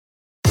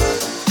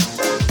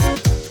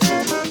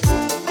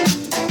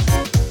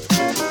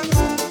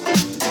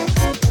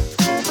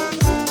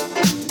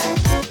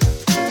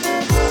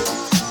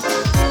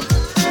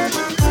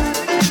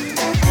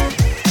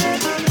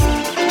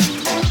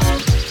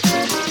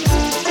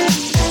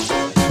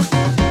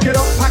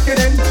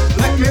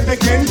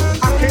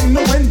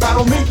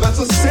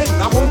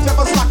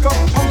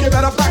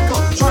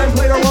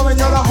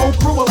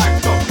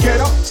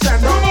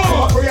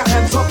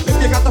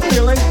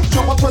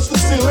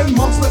in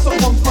months, let's a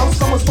pump pump.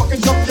 Someone's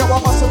fucking jump, yo,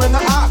 I'll bust her in the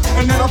eye.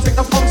 And then I'll take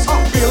the pumps up,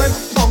 feeling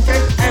funky.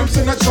 Amps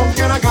in the trunk,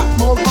 and I got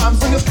more rhymes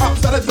than this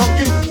cops at a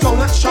Dunkin'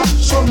 Donut shop.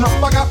 Sure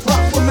enough, I got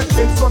props from the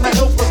kids on the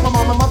hill, plus my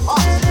mom and my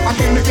pops. I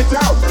came to get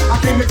down, I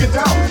came to get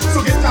down.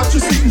 So get out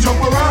your seat and jump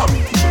around.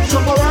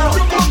 Jump around,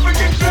 jump up and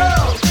get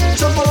down.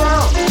 Jump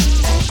around.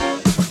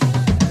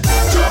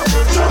 Jump,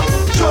 jump,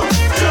 jump,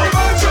 jump,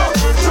 jump,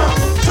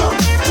 jump, jump,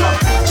 jump,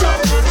 jump,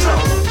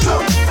 jump,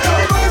 jump.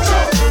 Everybody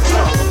jump,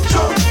 jump,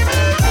 jump,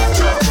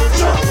 jump,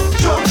 jump,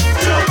 jump,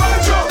 everybody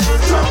jump,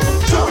 jump,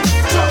 jump,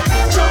 jump,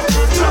 jump,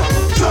 jump,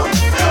 jump.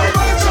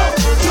 Everybody jump,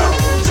 jump,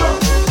 jump.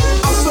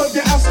 I'll serve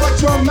your ass like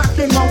John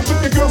McEnroe. If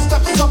your girl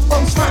steps up,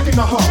 I'm smacking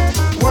the hoe.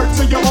 Word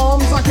to your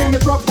arms, I came to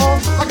drop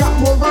bombs. I got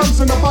more rhymes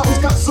than the Bible's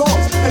got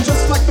songs. And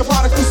just like the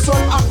prodigal son,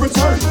 I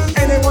return.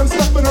 Anyone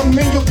stepping on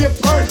me, you'll get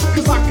burned.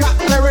 Cause I got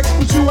lyrics,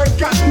 but you ain't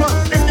got none.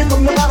 If you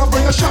come to battle,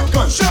 bring a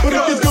shotgun. But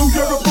if you do,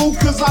 you're a fool,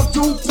 cause I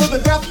do to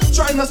the death.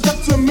 Trying to step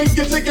to me,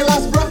 you take your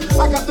last breath.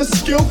 I got the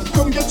skill,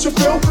 come get your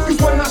fill.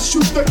 Cause when I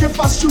shoot the gift,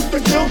 I shoot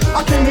the kill.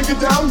 I came to get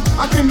down,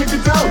 I came to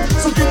get down.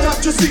 So get out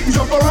your seat and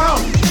jump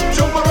around.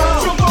 Jump around,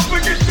 jump up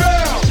and get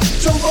down.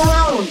 Jump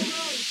around.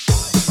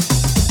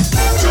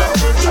 Jump,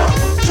 jump,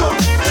 jump,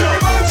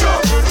 everybody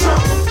jump,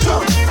 jump,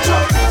 jump,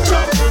 jump,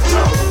 jump,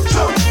 jump,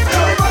 jump,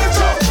 everybody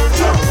jump,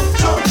 jump,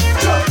 jump,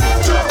 jump,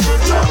 jump,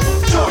 jump,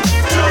 jump,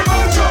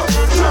 everybody jump,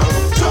 jump,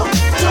 jump,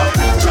 jump,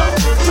 jump,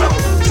 jump,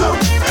 jump,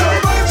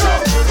 everybody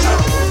jump,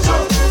 jump,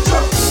 jump,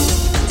 jump.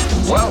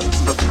 Well,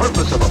 the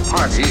purpose of a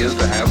party is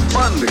to have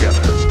fun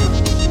together.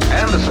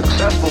 And a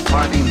successful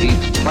party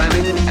needs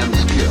planning and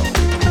skill.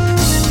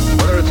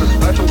 Whether it's a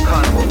special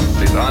carnival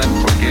designed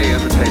for gay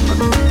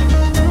entertainment,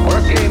 or a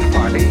game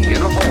party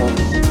in a home,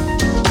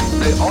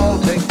 they all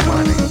take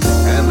planning,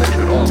 and they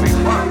should all be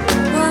fun.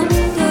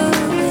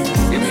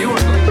 If you are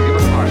going to give a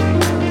party,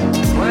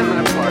 plan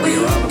that party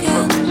around a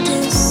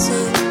purpose.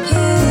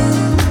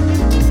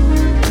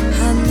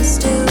 I'm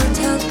still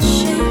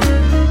touching,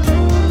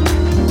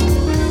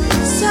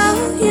 so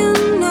you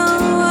know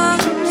I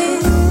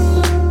need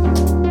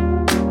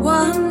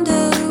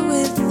wander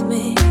with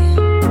me.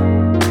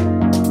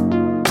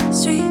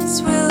 Streets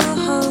will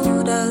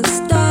hold us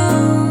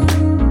down.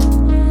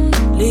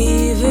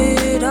 Leave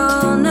it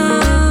all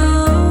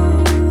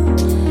now,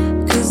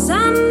 'cause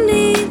I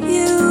need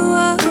you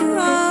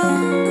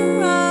around,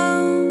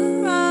 around,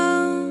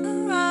 around,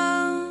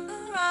 around,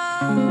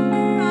 around,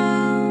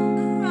 around,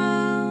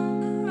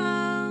 around,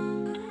 around.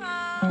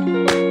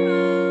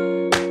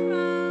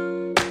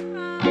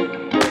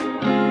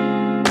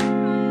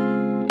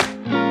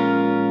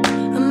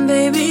 And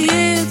baby,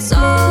 it's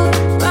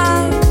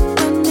alright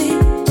with me.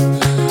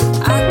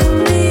 I can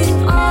be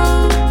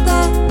all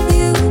that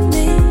you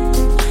need.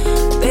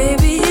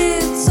 Baby,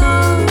 it's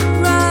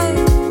alright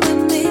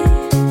with me.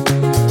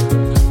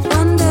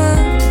 Wonder,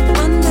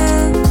 wonder,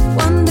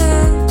 wonder.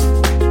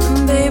 And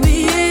baby,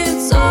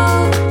 it's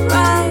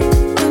alright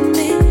with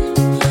me.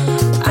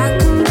 I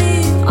can be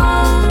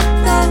all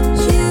that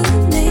you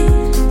need.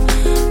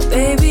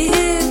 Baby,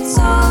 it's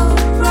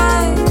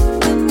alright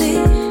with me.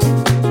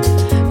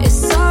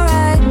 It's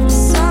alright,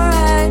 it's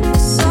alright,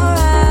 it's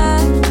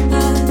alright.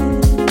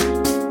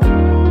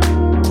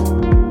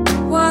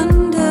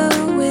 Wander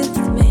with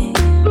me.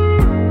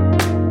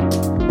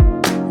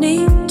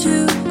 Need to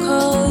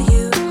call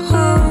you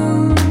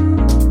home.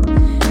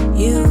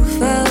 You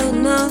felt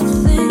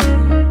nothing.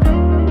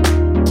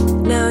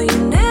 Now you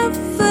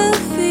never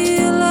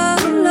feel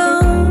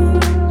alone.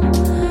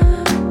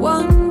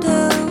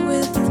 Wander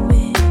with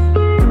me.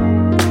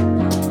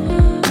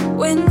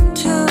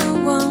 Winter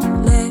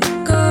won't let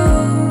go.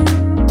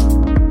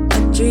 I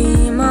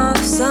dream of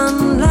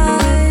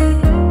sunlight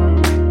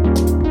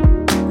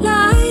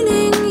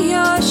lining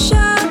your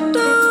shadow.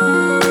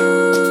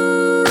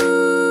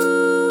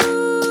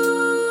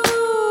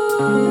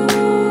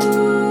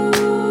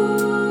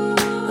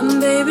 And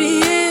baby,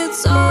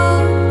 it's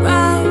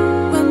alright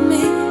with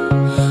me.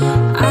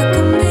 I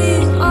can be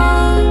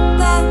all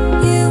that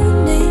you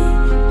need.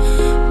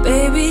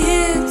 Baby,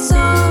 it's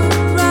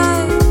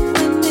alright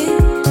with me.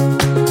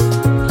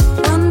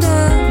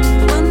 Wonder,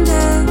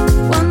 wonder,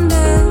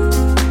 wonder.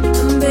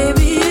 And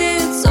baby,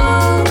 it's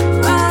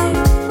alright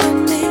with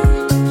me.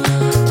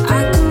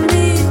 I can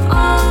be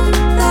all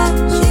that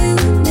you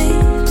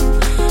need.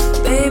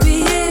 Baby,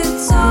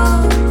 it's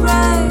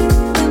alright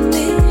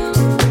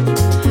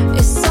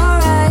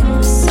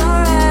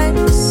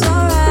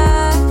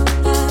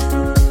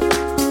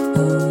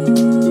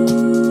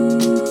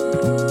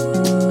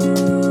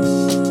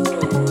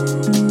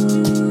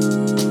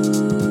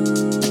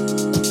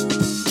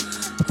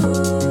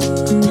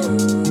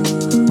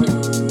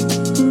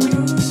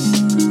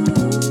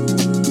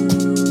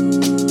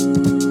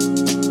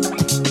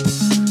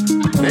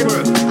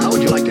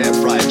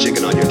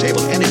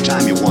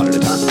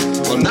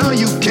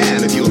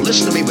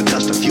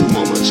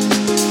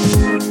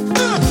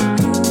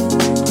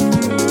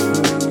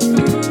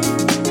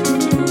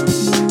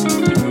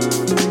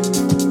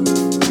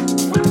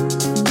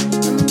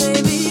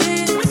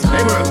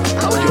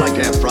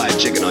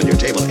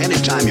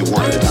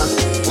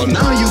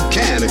Now you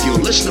can if you'll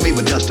listen to me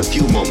for just a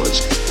few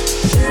moments.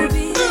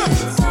 Baby,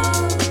 it's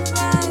alright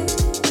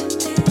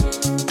with me.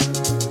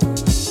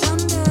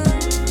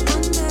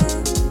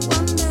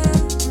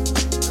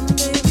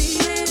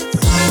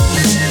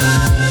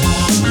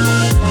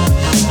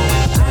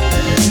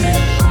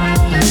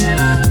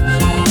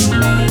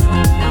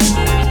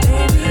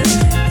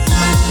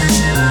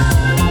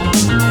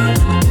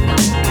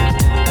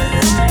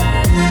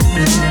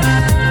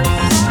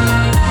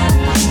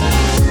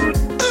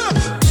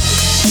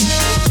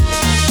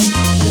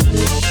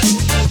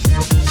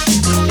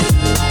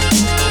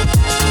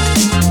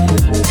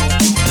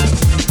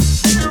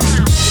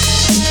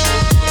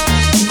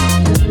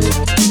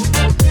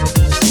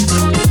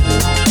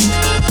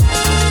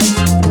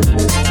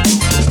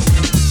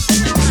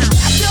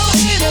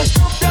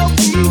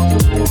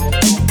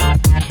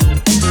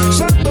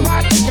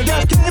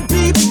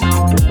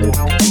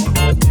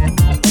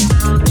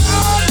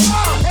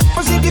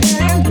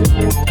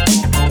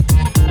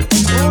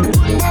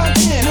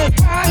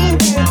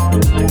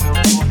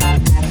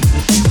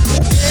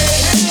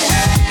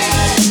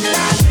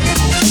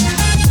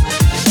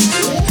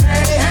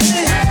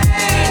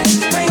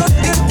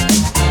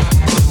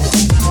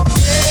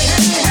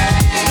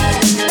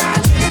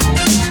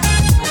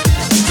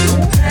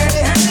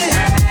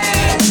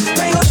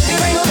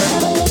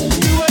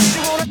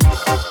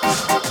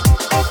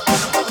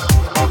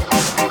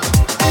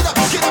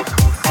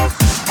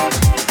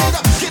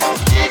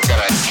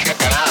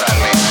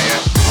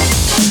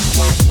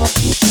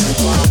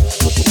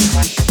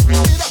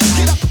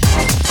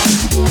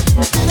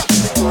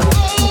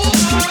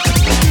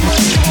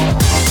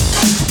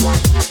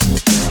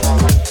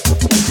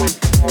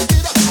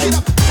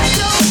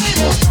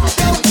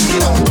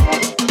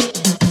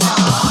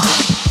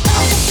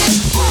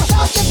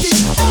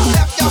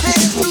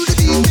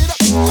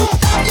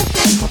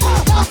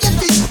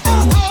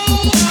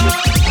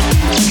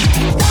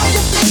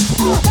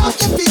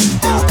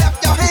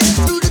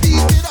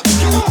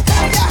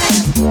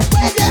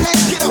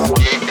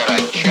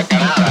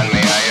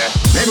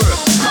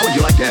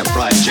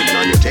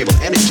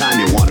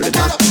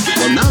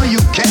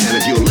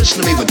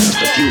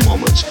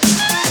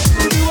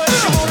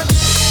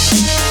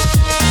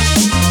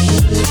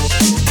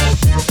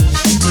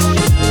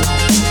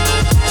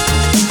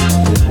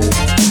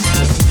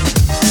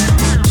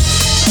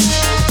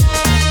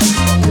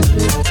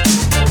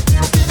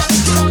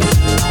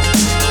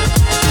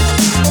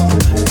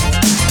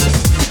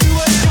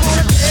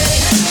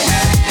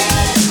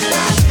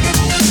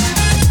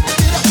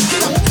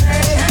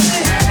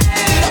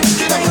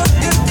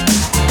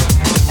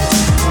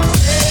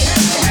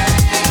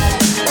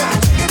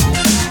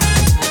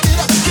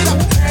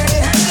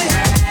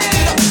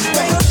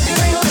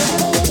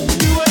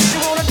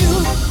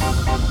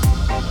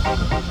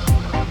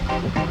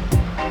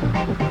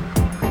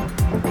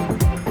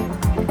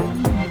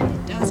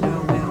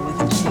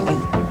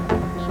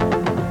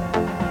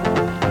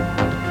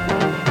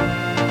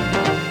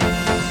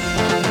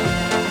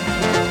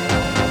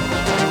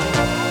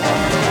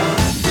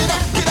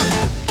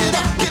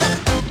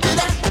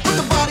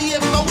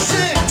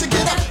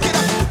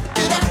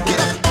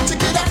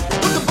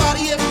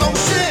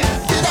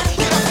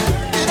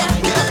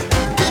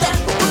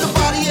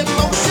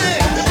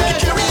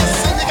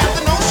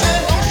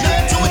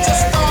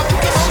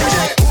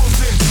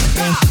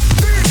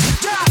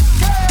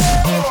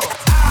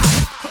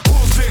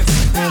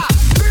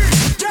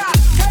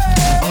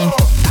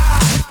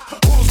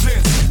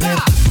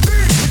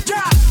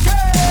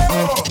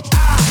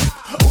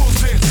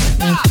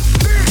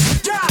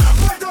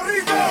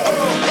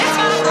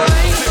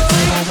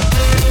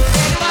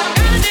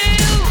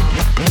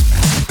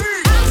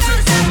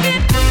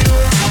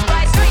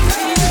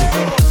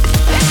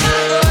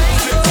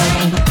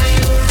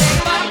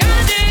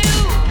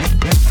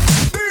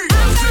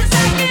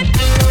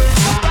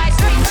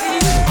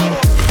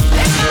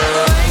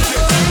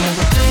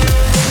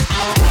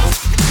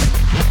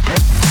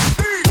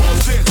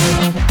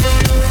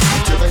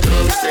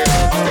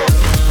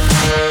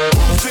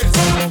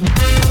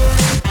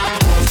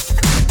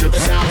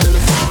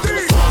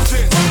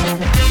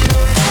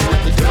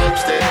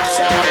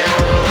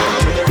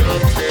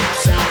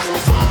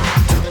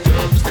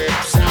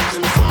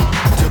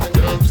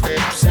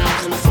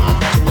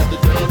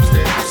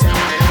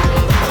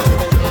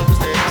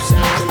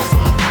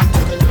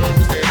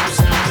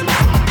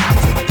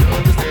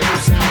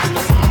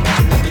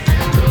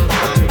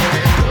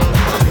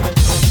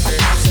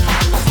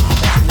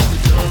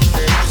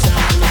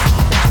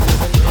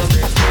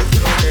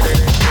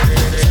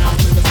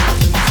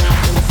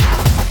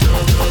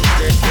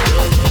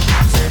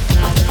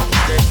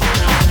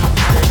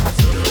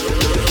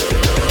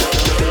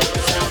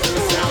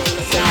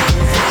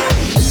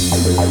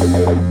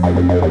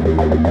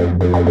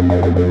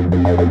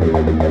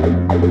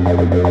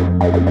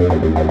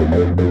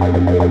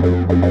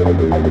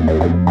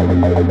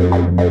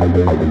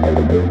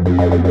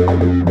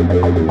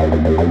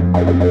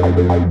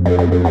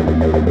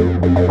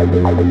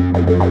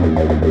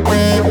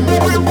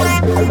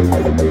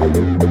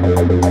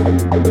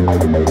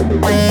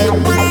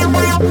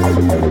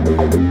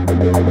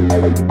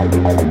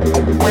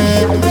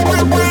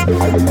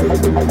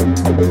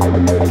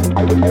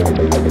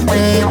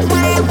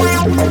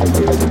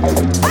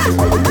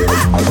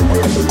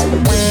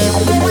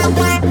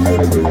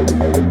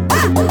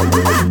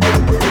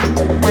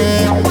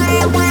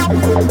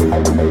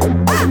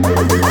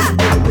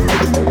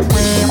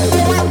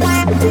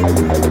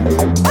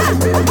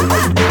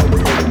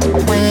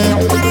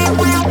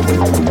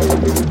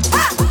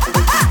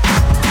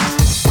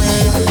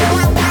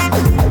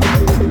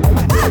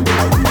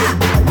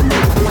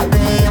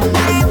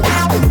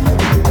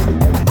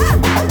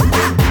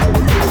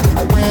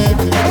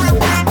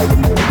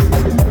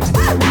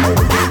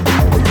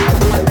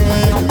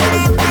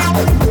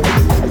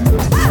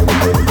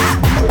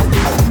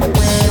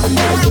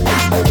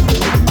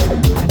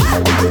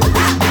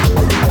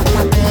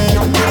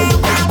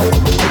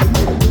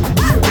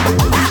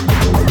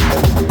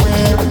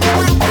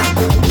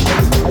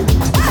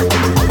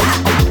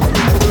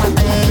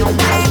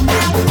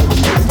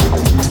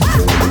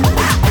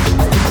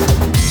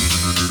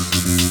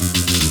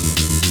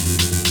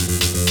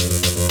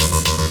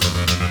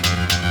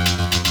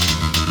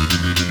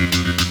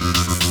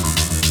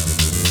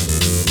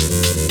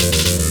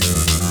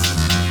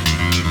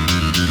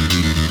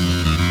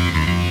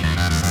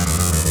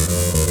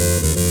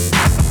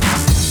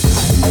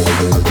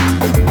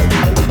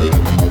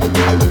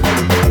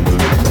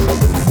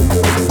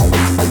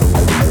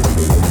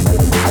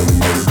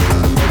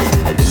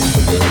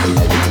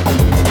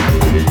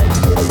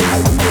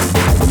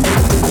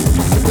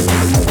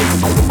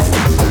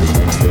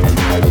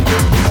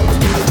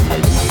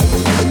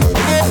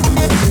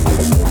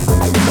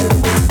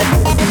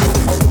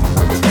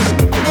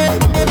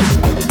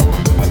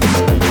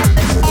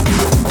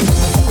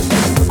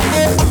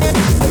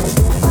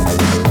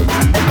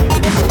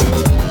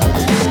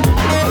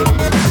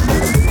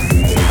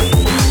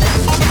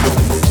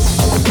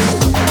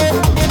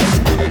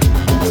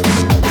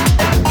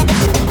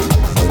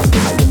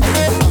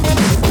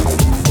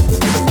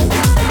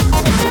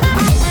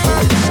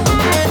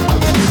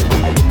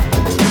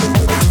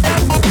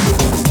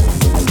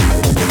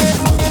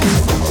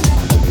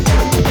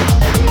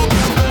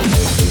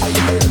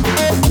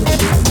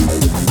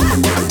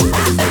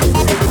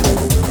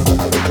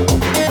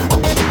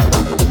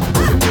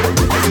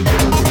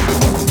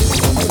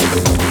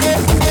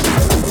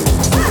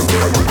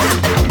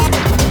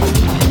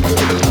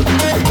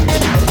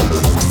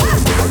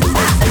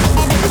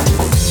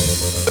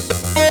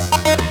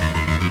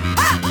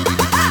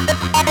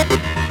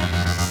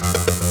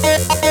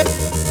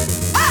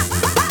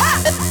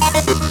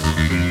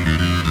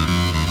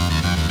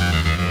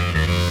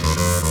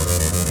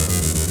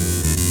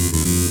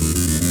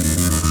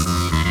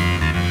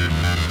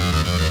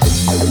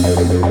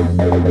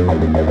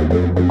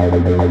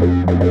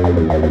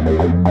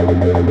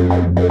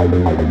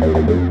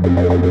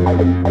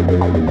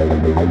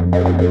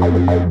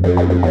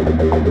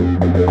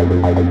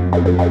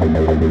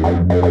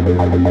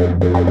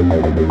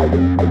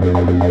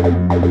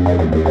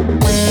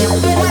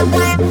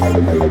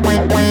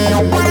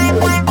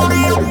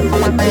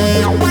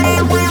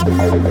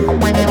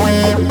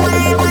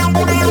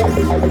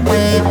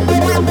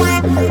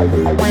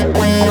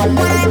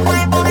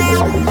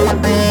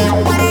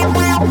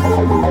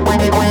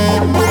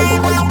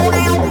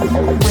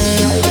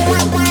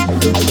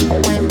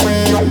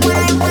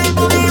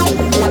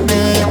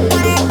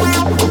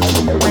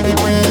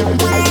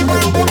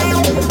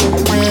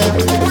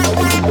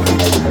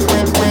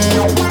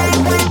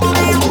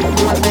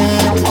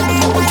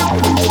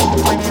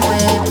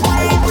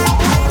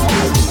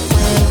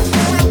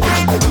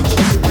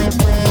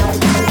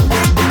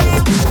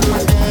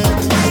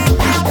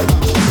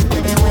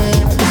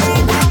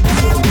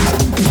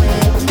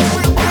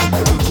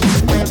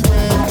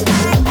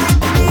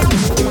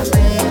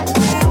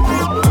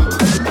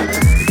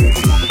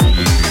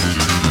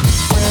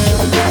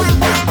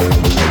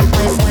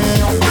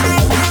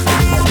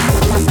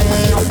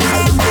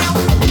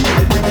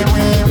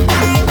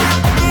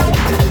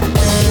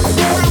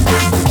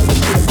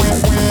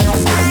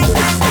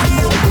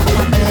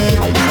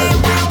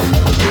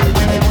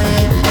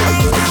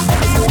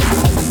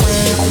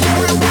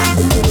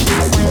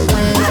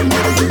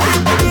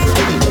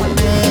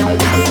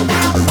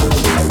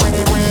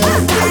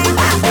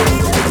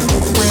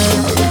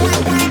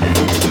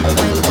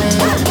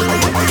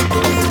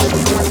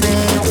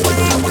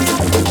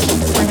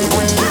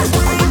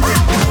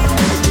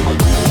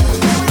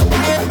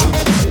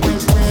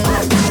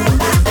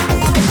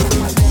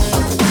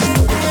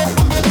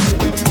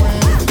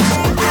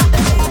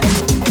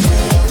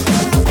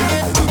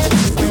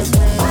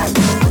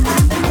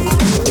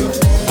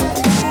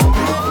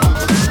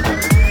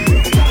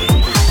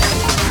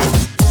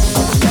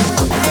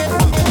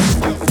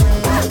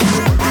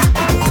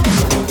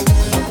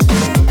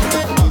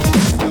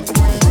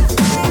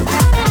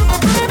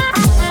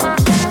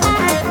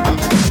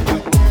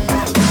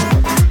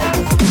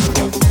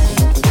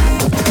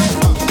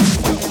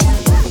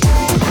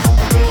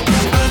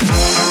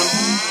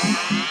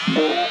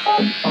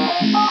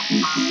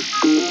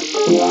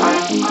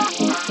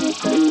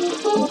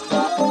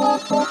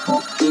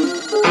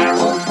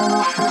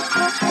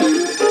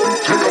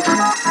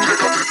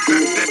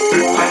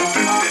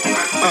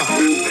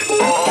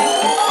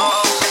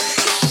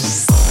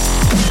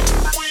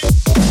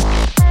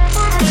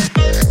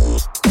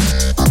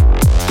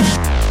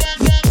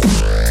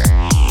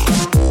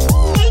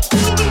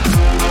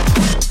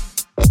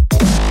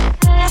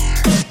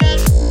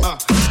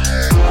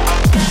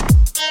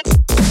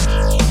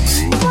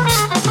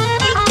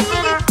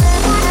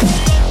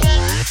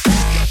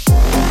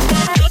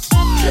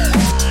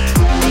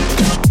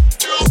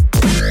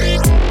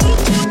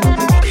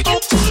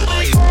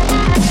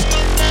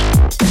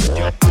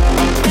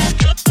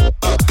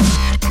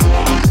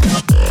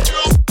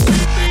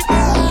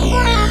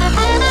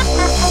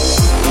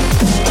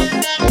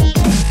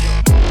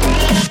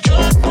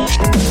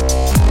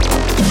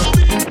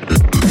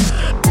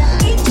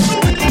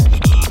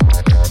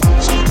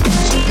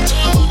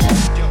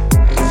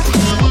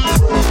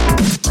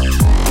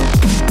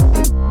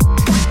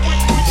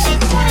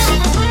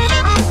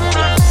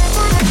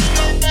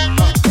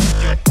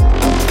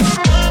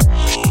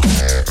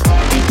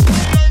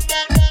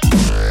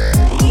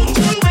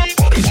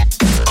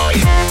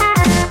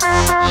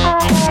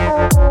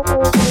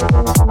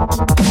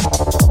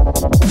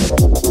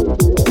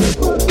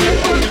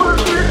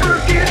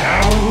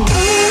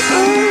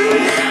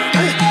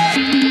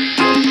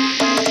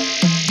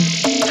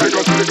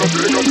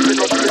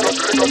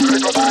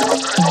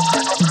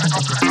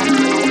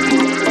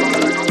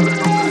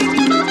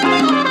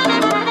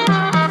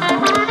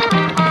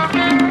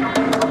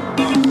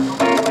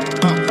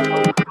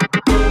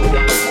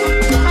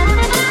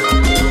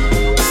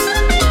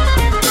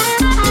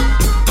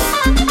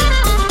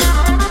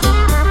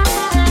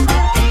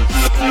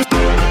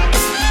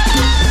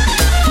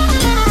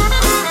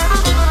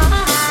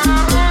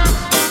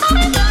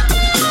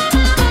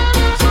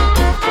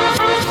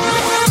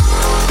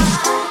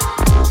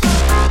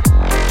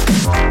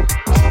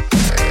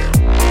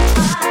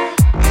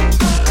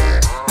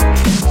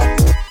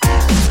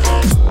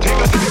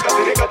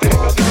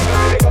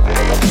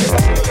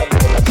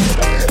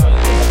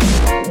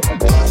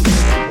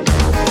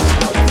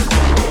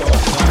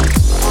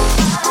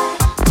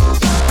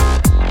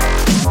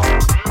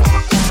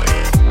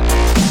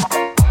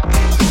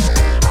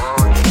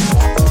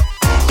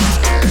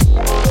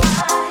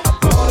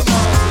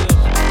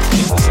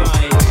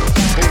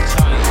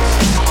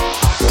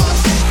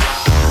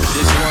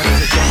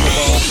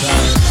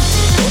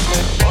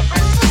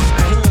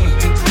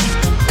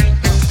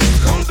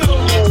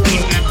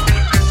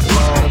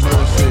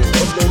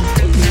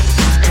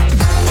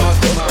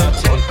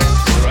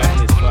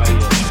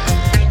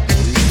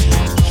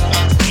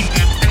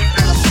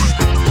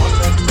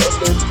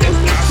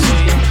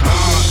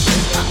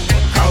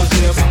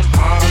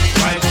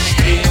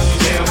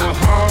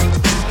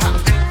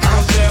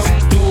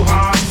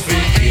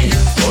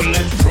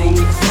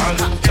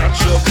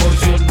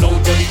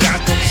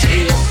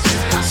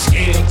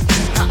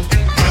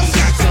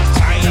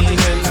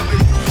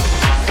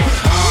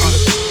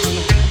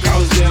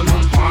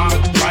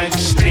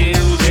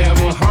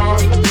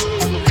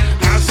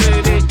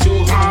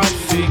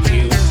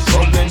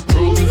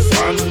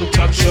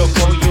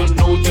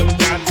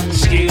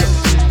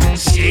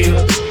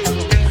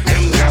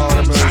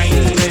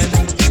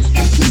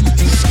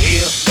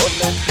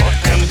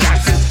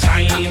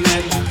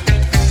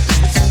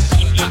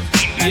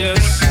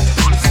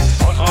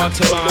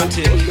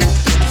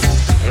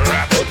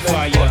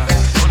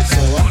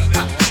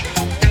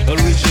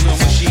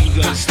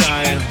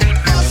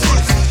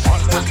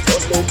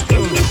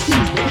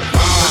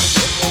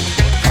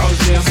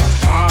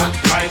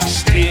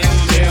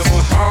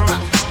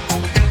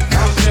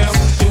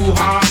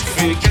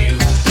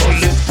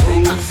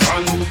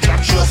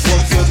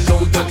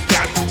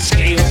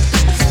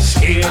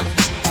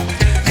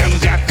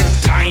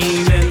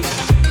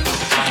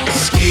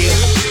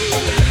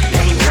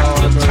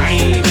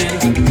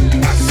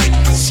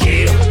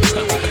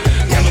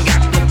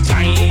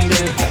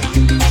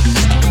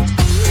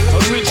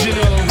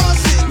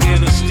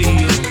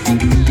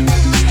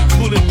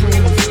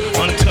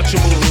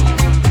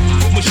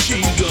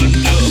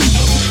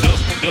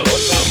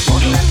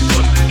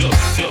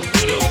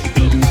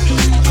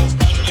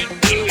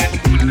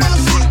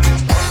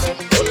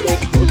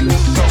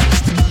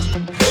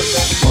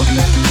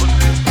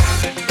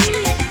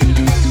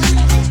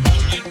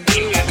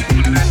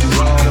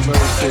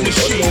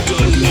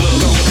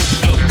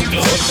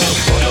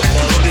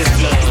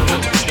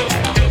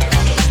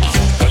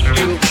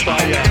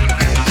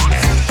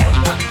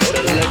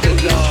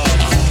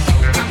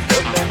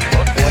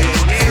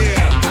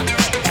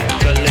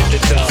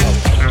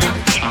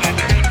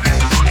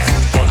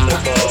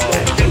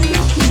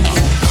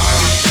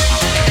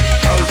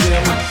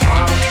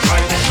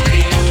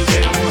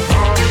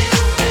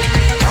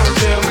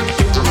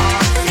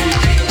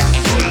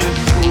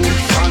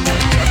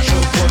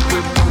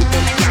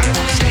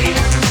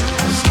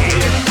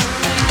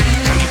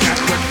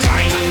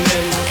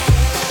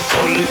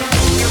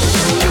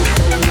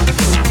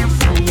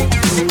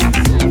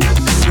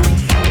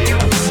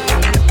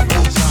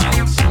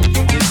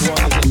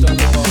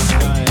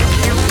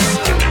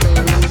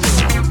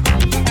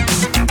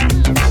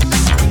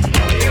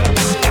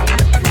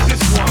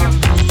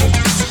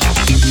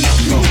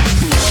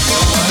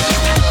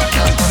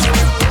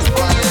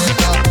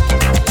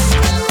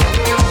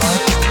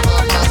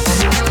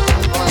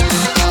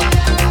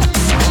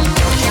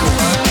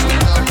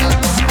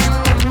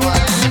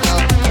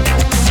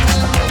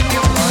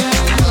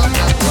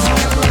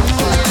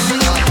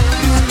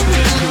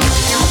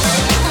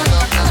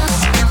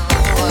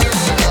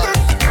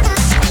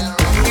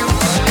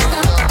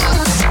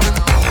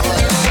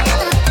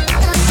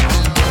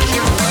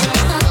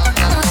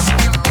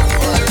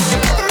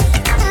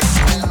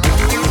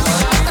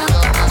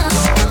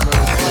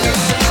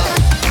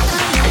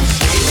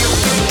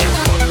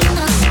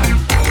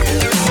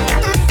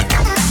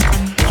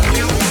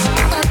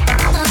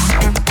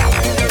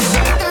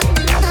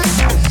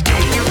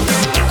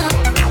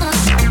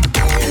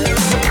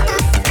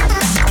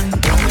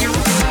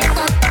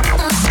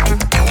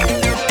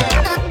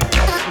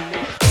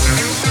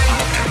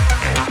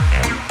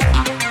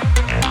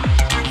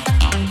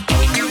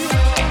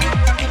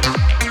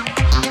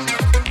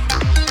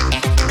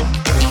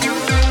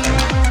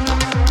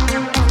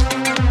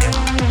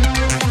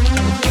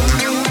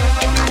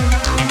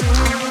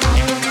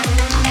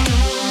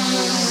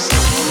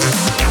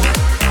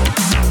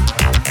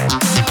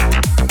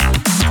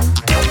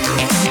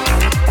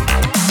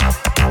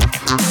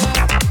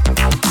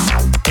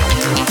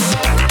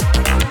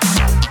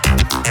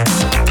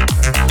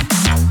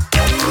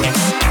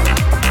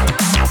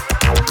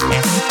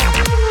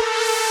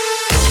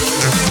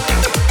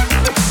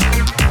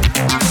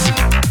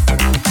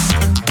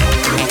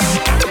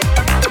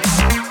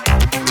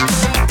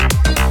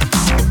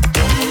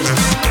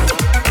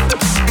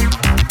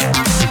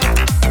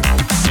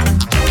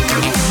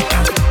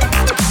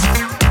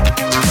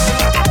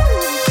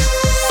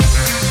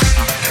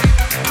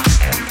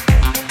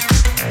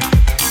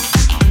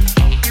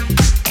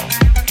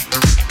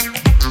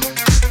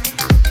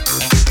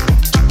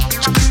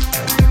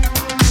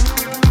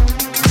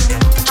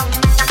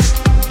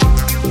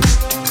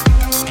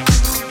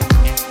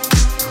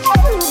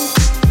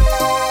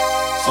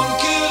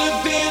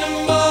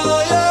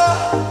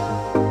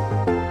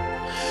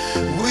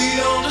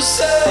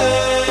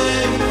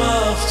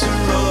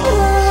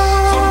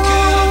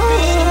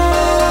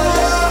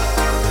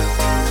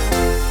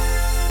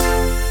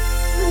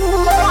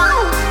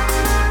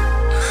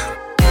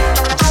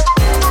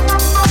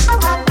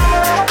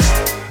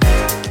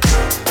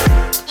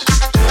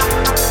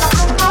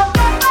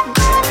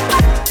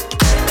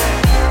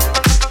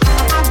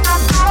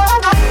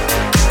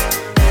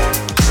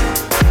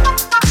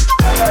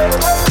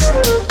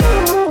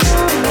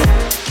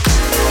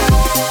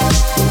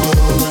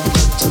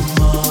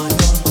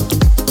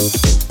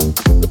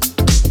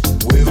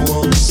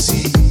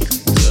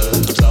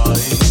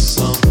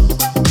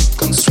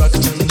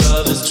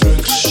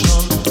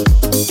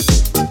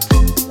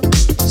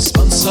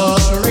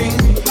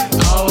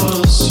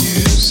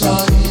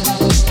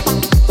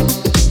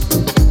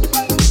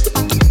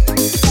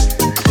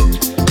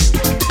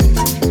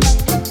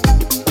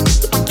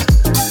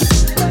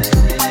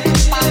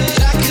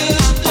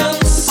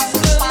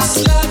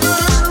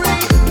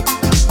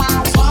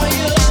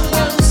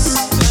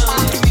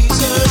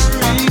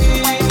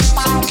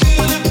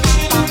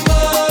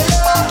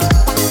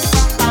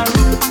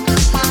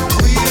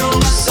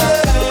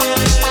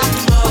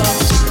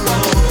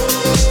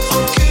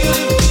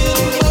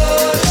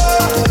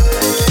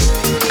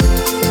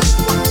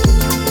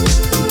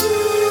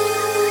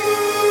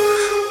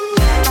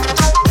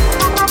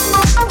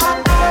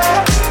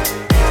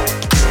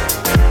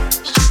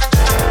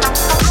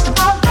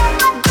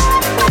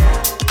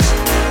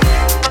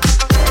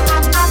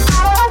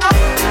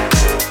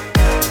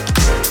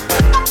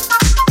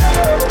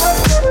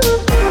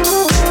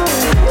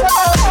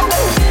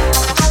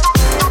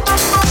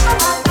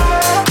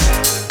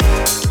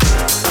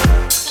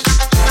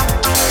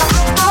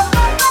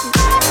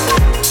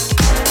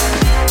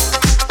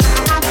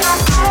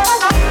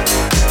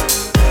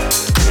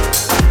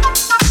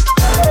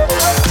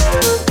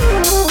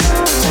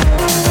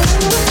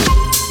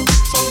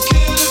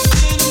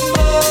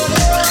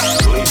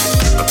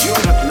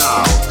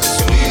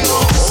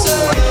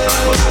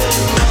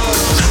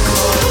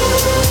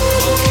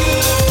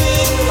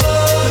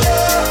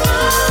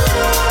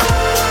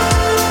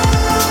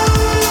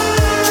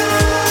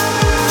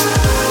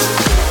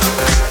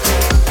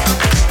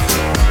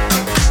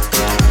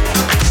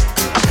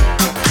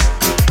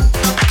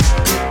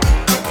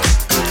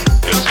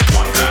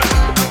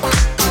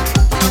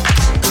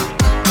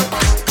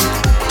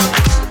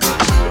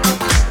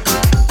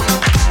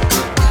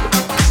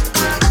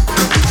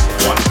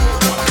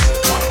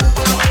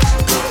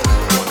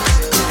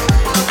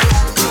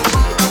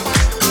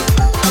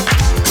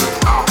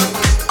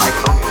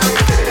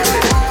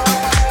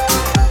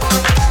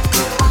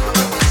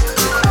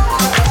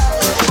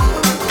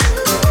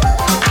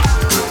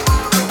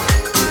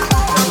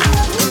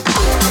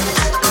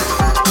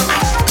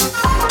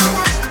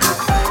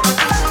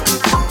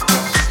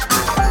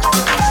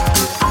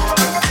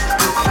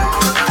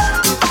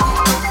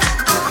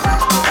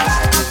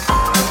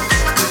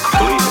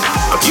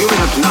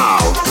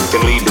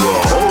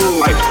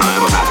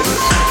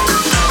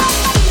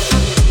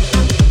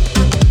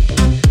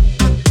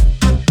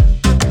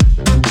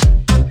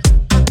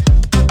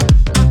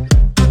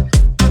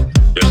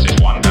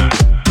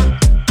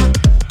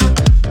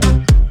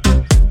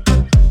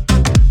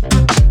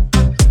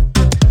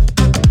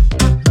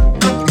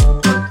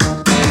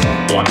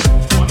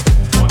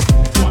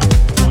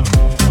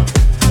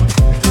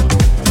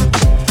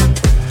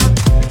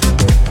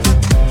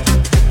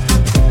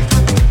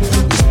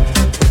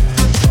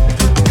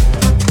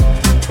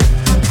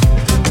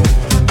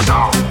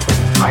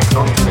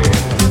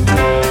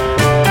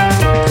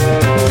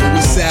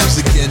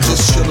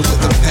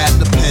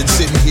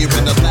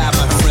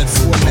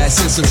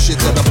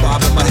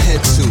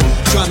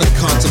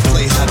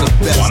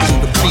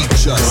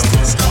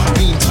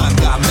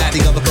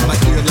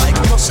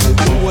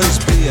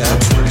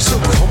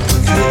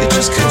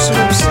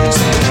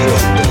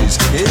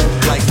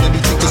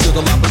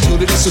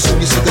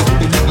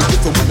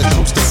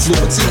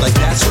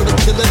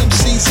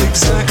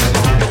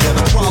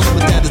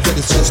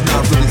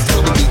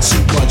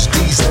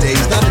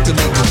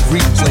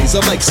 replays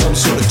are like some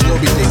sort of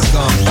glory days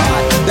gone by.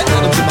 The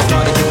atoms in my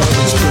body been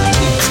replaced 13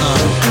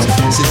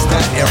 times. Since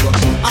that era,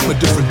 I'm a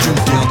different dude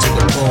down to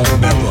the bone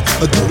marrow.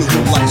 A dude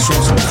who likes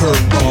from some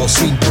curveballs,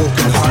 seen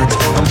broken hearts,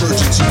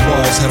 emergency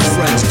walls, have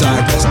friends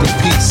die, rest in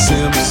peace,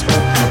 Sims.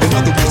 In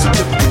other words, the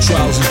typical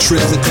trials and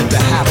tricks that tend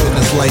to happen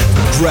as life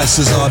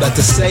progresses. All that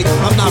to say,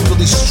 I'm not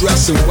really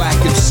stressing whack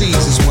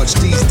MCs as much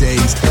these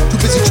days. Too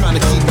busy trying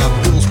to keep my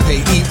bills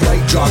paid, eat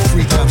right, jog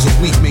 3 times a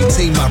week,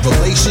 maintain my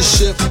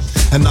relationship,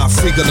 and not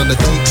freaking on the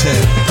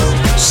details.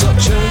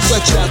 Such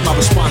as my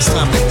response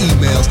time to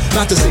emails.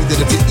 Not to say that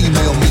if you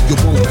email me, you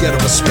won't get a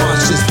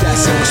response. Just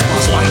that's a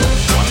response.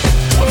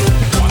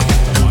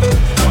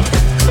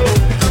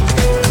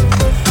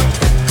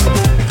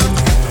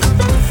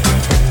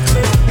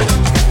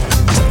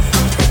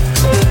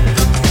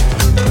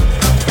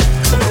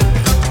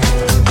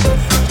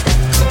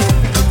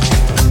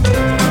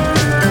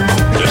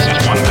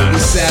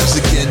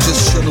 Again,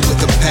 just chilling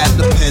with a pad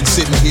and a pen,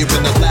 sitting here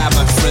in the lab,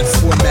 my friend.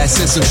 Format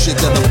said some shit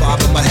that I'm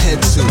bobbing my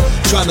head to,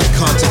 trying to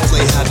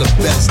contemplate how the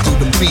best do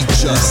them beat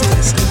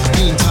justice.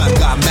 Meantime,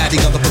 got Maddie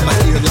all up in my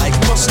ear like,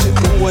 must it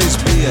always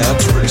be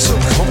abstract, so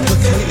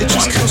complicated?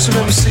 Just kill some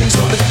MCs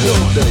on the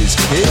good days,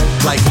 kid.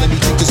 Like, let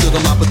me take this little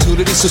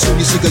opportunity, so soon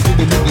you see that you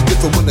will make me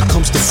different when it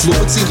comes to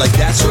fluency, like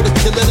that sort of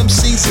killing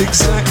MCs.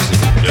 Exactly.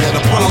 Yeah,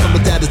 the problem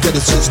with that is that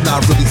it's just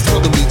not really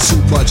thrilling me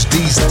too much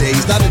these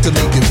days. Not into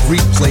making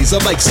replays,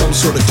 I'm like some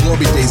sort of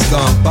glory days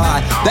gone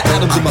by. The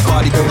atoms in my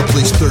body been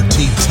replaced 13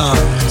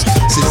 times.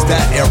 Since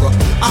that era,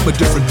 I'm a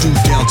different dude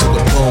down to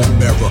the bone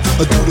marrow.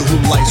 A dude who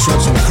likes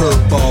from some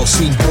curveballs,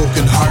 seen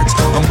broken hearts,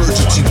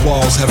 emergency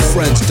walls, have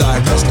friends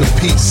die, rest in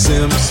peace,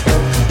 Sims.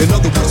 In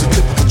other words, the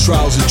typical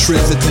trials and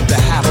tricks that tend to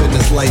happen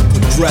as life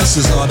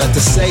progresses. All that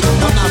to say,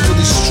 I'm not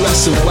really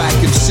stressing whack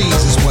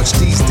MCs as much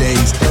these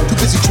days. Too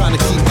busy trying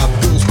to keep my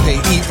bills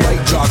paid, eat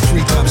right, jog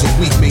 3 times a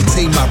week,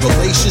 maintain my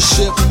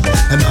relationship,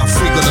 and not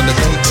freaking on the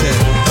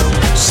details.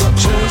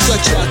 Such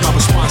as my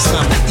response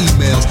time to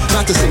emails.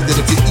 Not to say that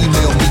if you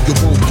email me, you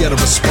won't get a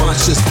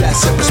response. Just that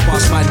said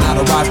response might not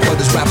arrive quite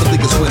as rapidly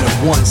as when it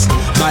once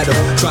might have.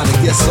 Trying to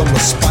get some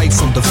respite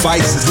from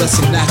devices, let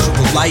some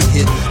natural light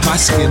hit my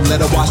skin,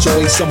 let it wash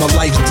away some of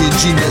life's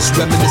dinginess.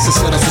 Reminiscence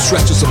set us with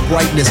stretches of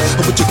brightness,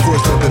 of which of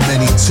course there have been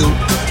many too.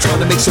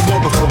 Trying to make some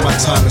more before my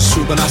time is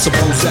through, but I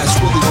suppose that's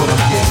really what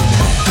I'm getting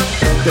at.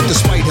 That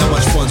despite how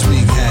much fun's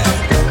being had,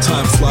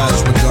 time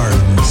flies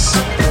regardless,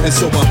 and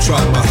so I'm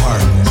trying my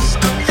hardest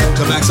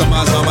to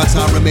maximize all my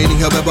time remaining,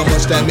 however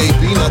much that may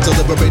be. Not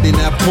deliberating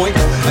that point,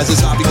 as it's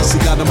obviously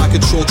out of my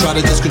control. Try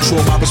to just control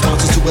my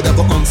responses to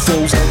whatever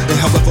unfolds, and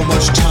however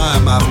much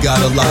time I've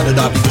got allotted,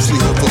 obviously,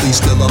 hopefully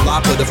still a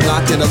lot. But if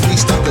not, then at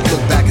least I could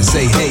look back and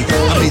say, hey,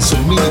 I made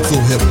some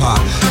meaningful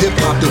hip-hop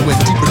that went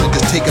deeper than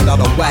just taking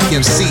out a whack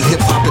MC.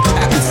 Hip-hop that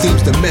tackled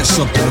themes that meant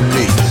something to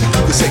me.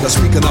 You could say I'm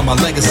speaking on my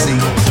legacy,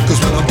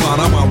 cause when I'm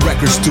gone, I'm on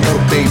records to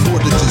remain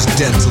more than just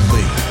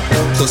dentally.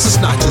 Plus it's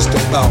not just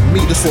about me,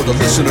 it's for the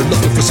listener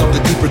looking for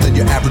something deeper than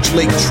your average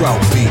lake trout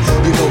be.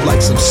 You know,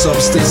 like some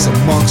substance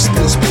amongst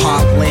this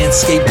pop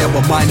landscape that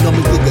will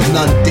mind-numbingly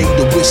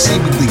inundated with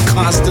seemingly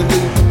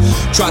constantly.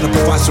 Try to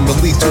provide some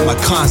relief to my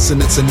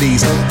consonants and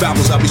knees.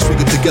 Vowels I'll be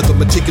stringing together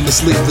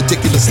meticulously,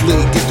 ridiculously.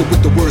 Gifted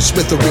with the word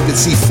smithery and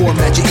C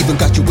format. You even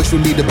got your wish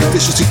for me to be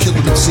viciously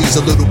killing MCs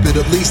a little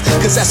bit at least,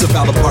 cause that's a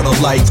valid part of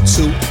life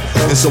too.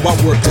 And so I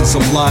worked in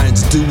some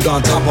lines, dude,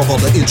 on top of all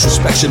the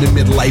introspection and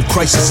midlife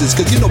crises.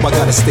 Cause you know I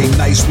gotta stay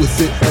nice with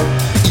it,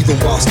 even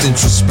whilst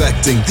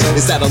introspecting.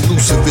 It's that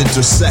elusive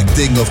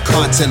intersecting of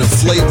content and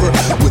flavor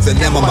with an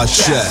M on my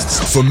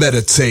chest for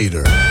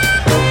meditator.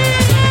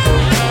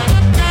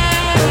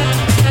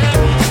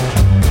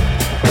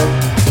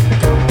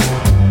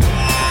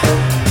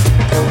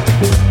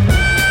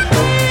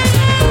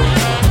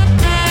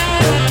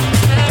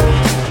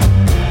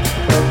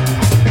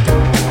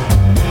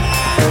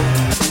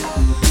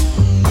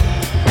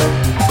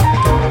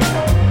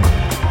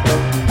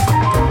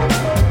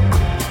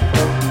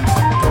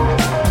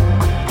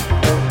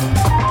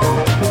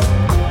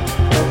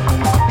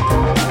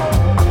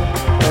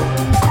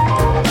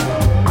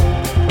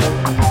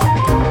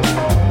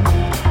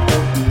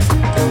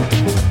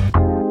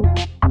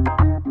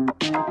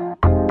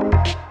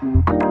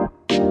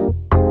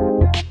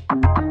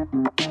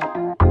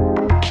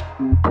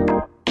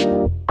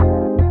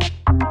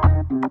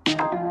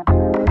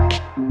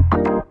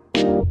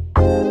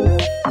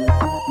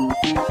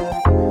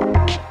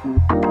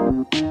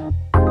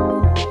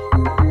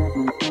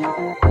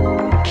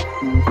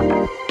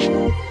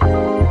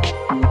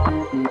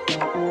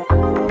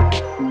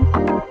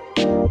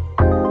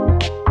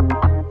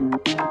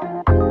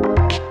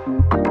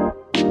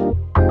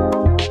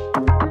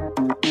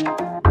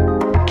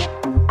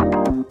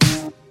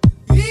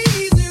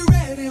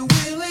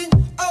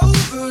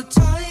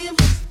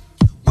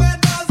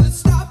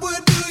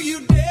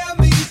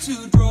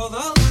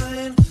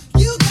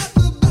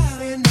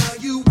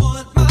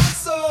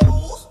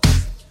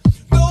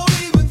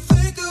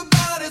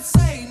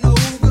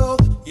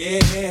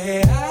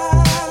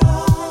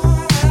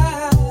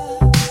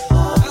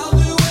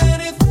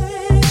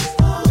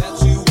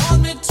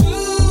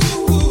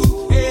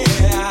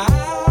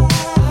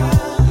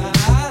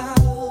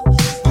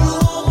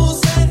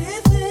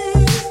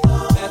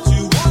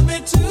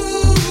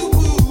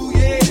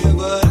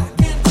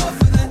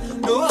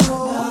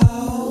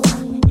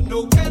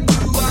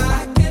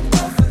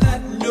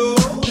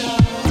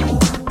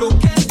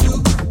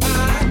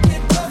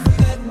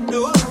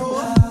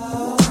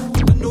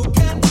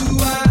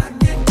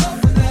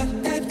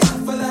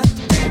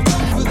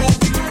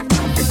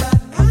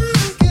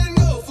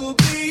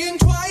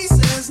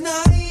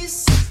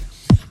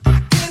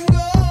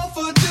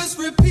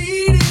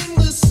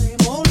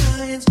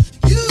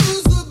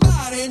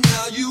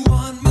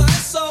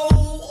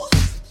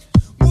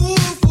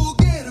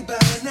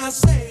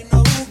 say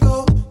no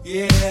go,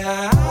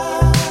 yeah.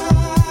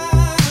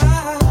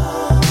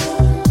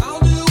 I'll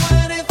do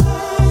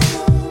anything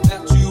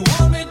that you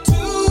want me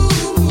to,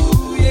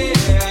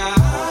 yeah.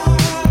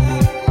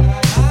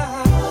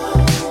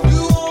 Do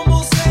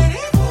almost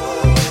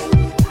anything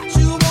that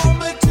you want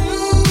me to,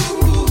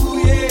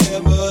 yeah.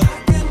 But I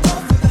can't go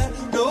for that,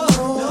 no,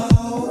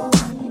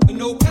 no,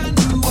 no can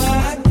do.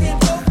 I can't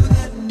go for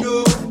that, no,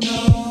 no,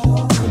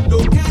 no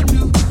can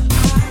do.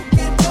 I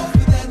can't go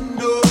for that,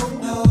 no,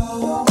 no,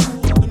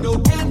 no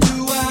can do.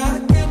 I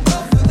can't go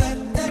for that,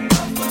 can't go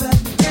for that,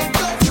 can't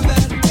go for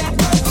that, can't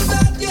go for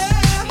that, yeah.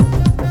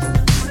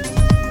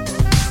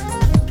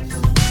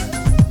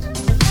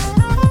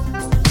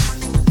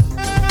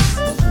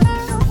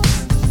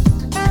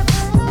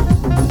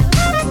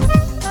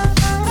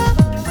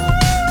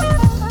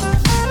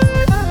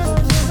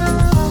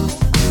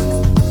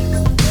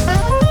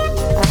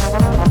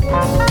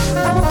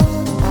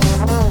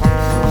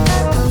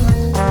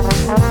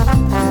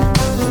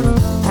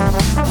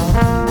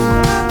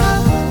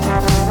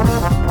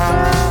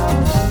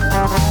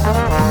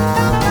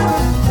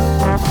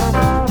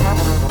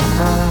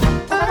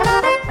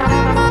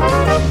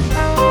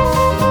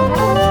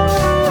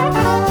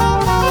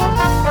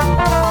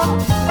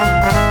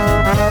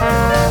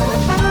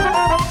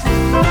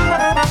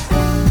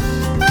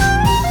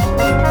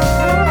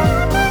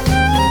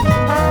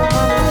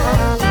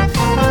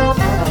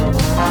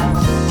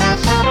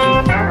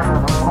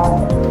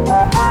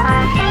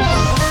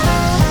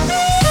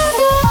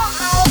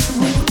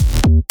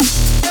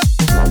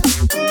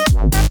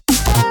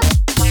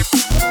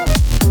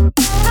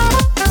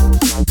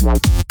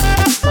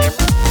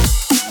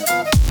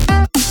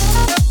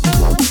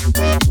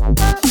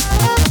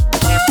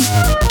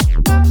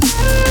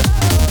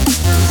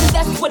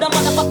 That's what a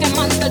motherfucking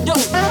monster do.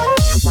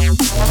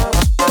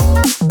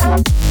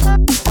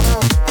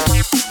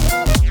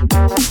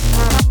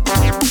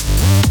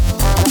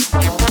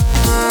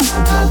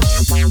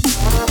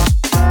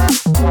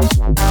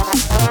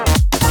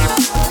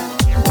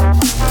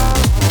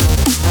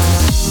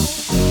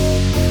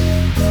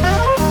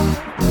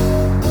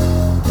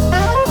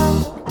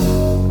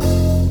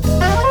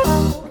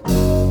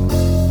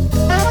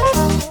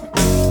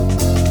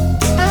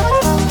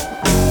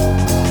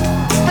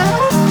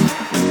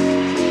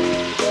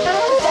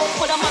 That's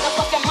what a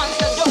motherfucking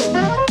monster do.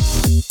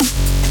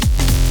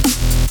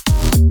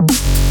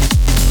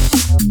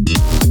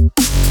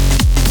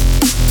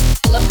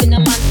 Look in a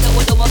monster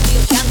with a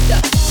mobile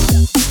cancer.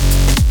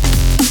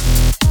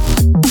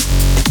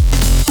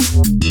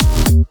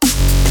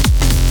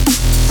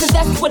 Cause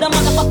that's what a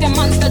motherfucking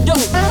monster do.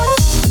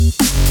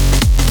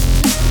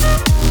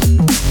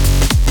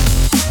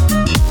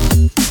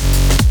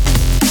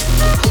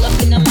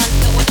 Look in a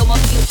monster with a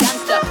mobile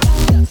cancer.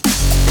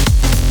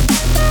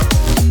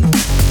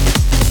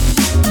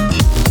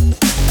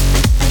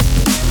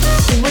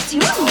 What's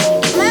your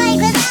name? Mike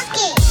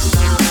Wazowski.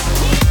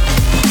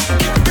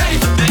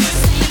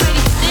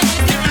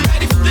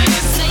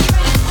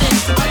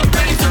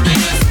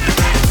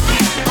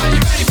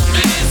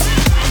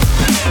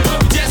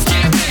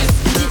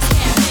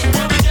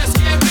 Just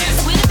can't miss.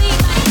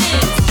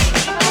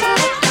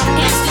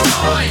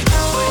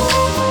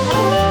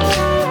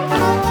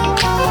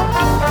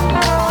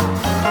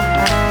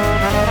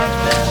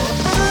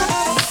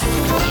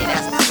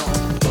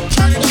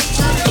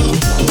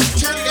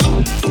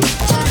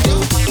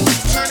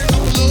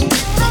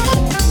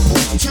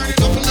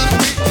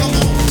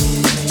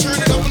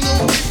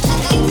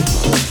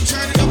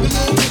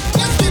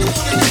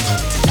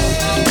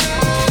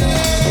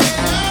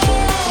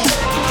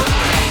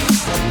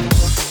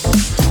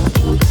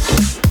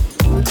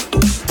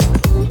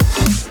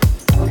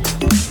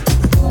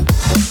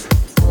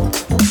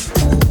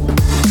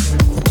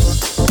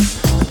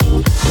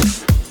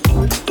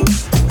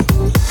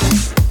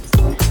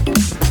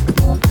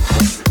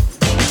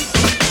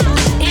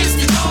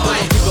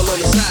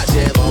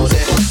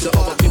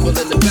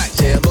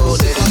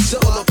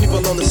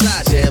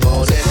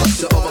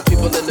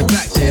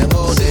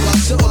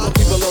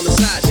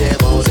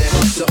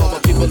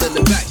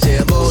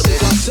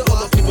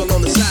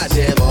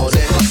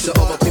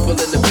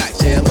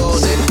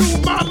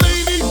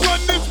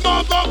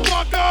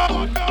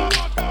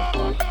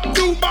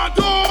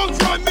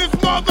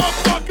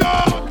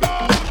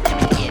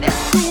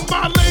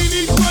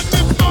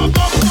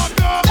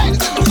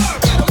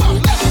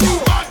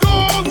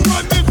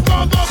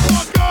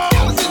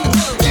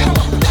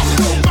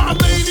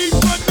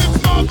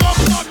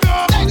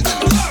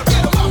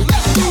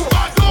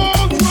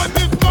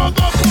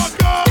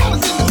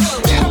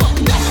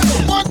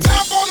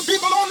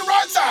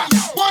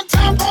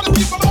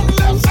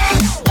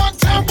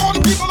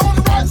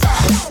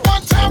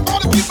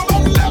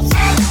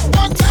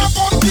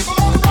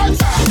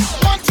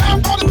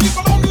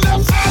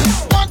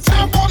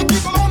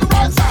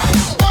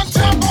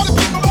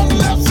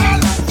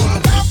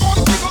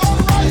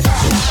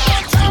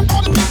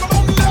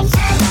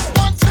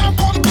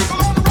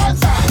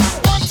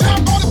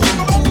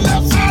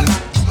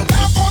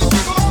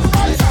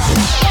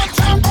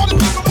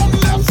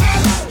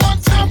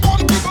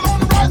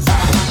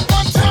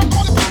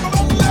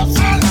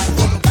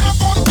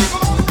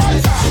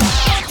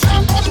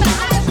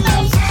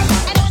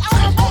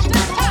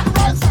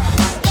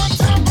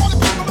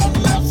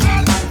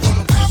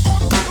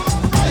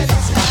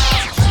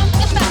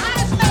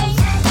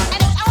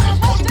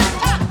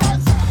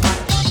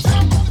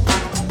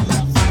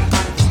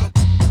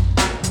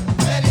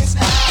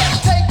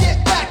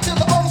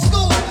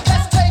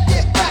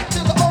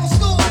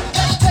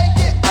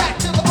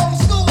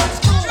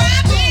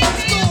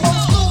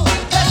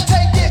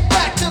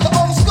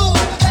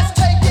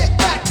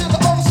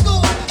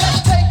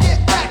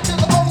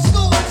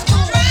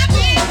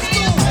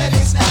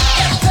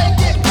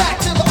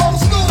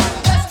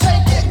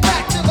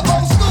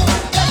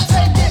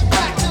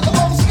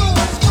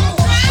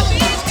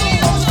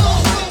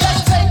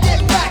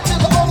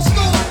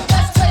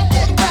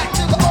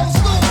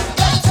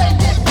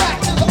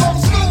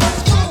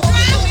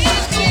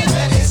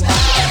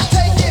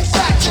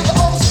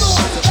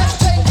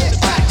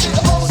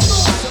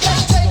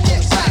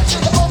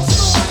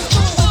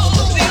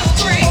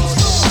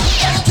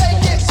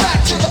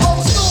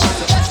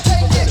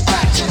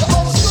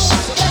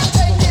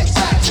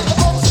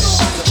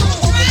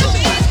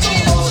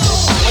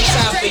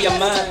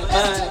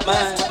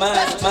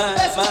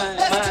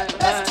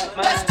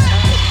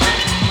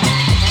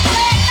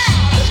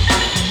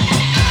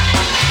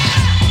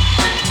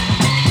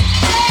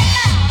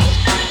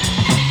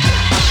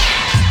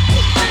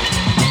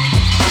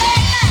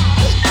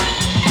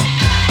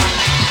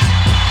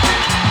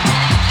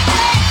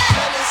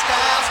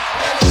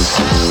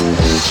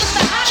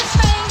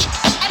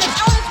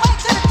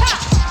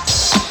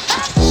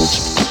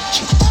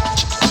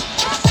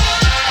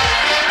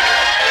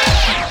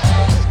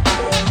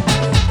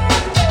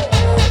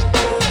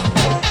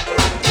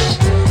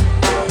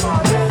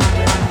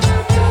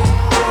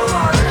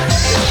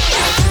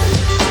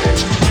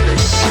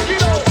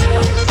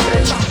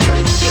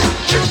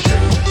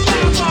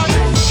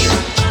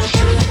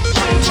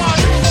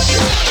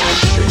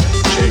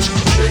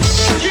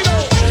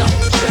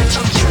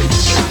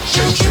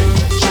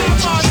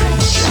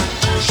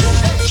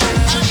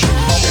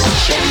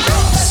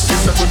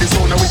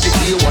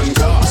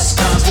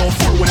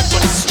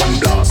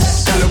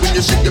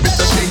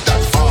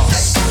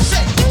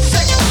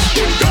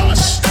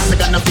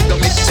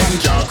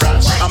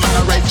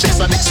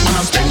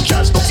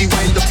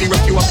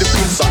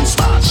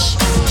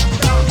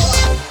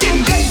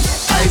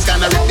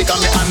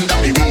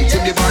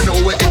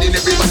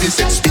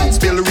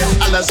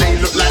 I say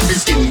look like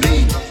this skin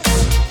bleed.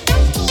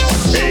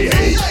 Hey,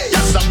 hey,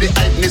 yes, I'm the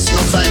hypeness,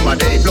 no time of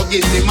day. Plug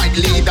in the mic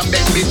lead and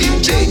beg me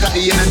DJ. Cause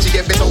the energy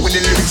get better when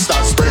the lyrics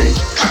start spray.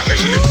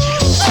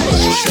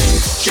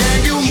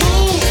 Can you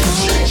move?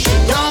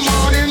 Come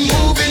on and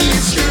move in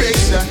this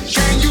direction.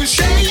 Can you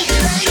shake?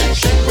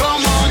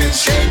 Come on and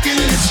shake in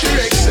this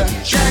direction.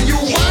 Can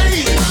you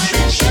whine?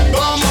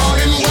 Come on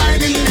and whine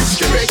in this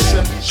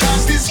direction.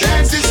 Cause this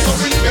dance is so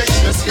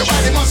infectious. Your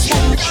body must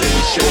move.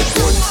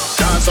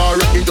 Dance all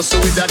rocking just so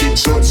it that it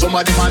should. Some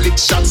of them a lick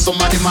shots, some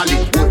of them a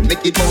lick wood.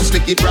 Make it bounce,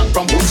 make it rock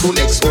from hood to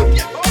next hood.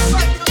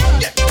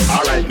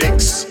 Alright,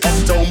 next.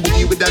 Uptown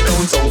boogie with that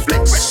downtown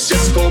flex.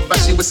 Just go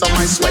bashy with some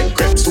nice white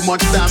crepes. Too much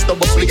dance, the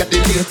bus, we got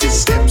the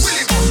latest steps.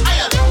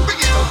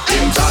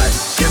 In time,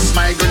 yes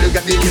my girl, you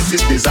got the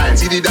latest design.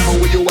 See the demo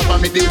where you have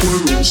and make the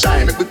whole room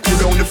shine. Make we cool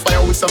down the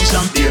fire with some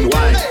champagne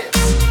wine.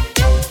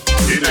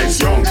 The night's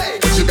young,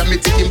 but you got me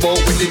thinking about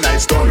when the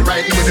night's done.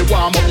 Riding with the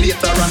warm up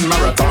later and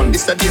marathon.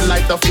 This a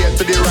daylight of fear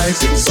to the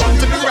rising sun.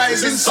 To the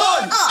rising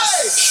sun.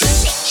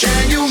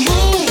 Can you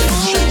move?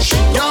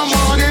 Come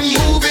on and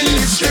move in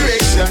this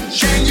direction.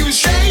 Can you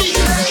shake?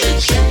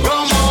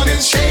 Come on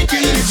and shake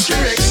in this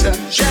direction.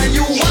 Can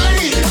you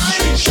whine?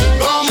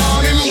 Come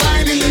on and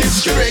whine in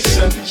this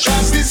direction.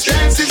 Cause this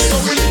dance is so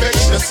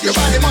infectious. Your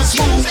body must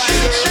move.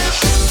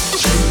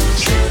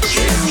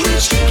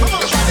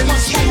 Your body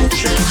must move.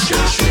 Your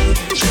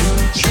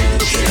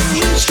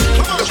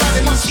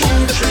body must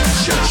move.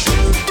 Your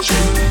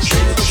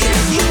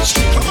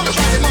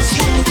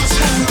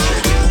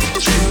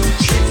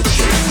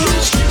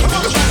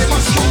body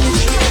must move.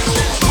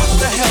 What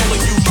the hell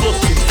are you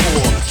looking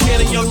for? Can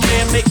a young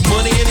man make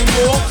money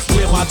anymore?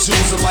 Wear my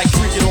jewels and like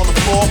freaking on the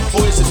floor?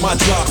 Or is it my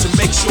job to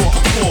make sure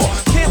I'm poor?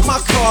 Can't my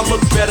car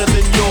look better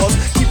than yours?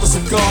 Keep a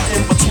cigar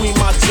in between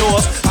my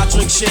jaws. I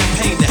drink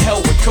champagne, the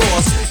hell with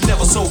cause.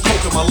 Never sold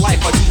coke in my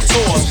life, I do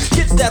tours.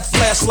 Get that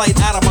flashlight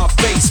out of my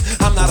face.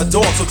 I'm not a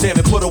dog, so damn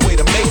it, put away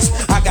the mace.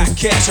 I got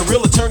cash and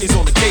real attorneys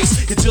on the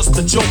case. You're just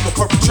a joker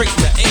perpetrating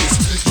the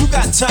ace. You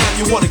got time,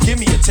 you wanna give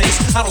me a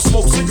taste. I don't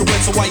smoke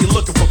cigarettes, so why you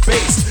looking for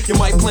base? You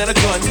might plant a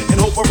gun and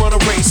hope I run a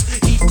race.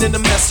 Eating in the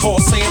mess hall,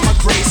 saying my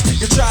grace.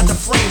 You tried to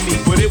frame me,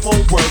 but it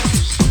won't work.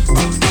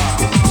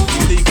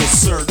 Illegal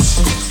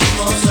search.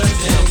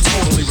 And I'm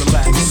totally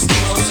relaxed.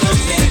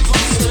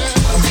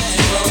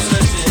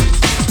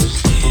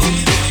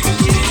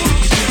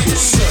 Illegal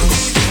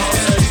search.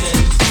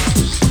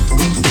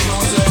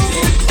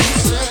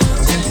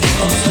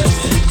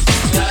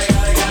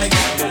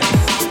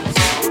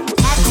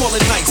 Call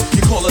it nice,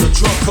 you call it a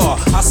drug car.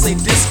 I say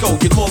disco,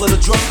 you call it a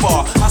drug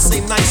bar. I say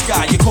nice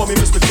guy, you call me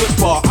Mr. Good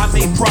Bar. I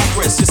made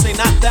progress, you say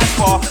not that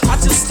far. I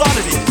just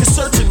started it, you're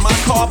searching my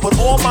car, but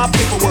all my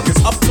paperwork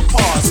is up to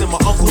par. It's in my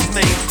uncle's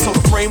name, so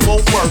the frame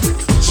won't work.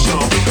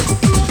 Jump,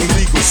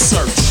 illegal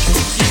search.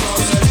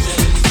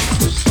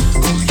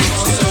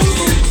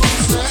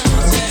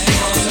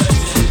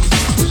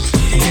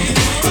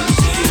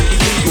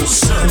 Illegal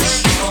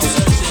search.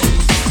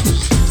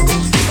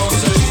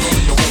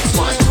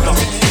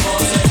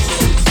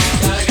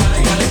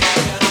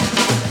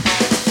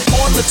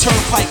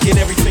 Turnpike and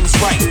everything's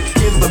right.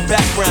 In the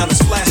background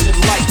is flashing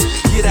light.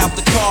 Get out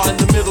the car in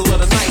the middle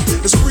of the night.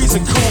 It's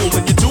freezing cold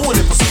and you're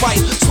doing it for spite.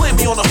 Slam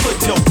me on the hood,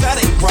 yo,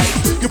 that ain't right.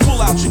 You pull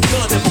out your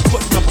gun and we're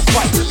putting up a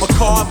fight. My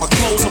car, my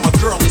clothes, and my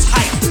girl is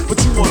hype. But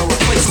you wanna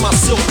replace my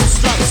silver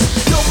stripes.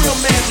 Your real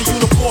man,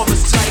 your uniform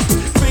is tight.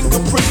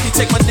 Fingerprints, you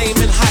take my name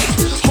and height.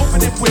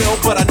 Hoping it will,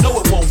 but I know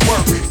it won't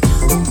work.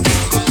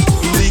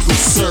 Illegal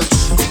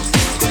search.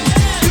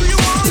 Do you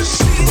wanna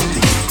see?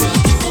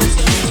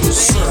 Illegal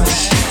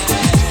search.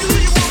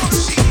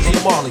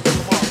 Marley,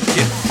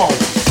 get phone.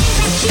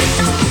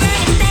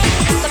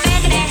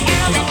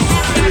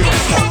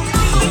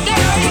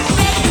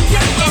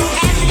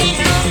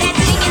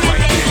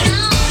 Right there.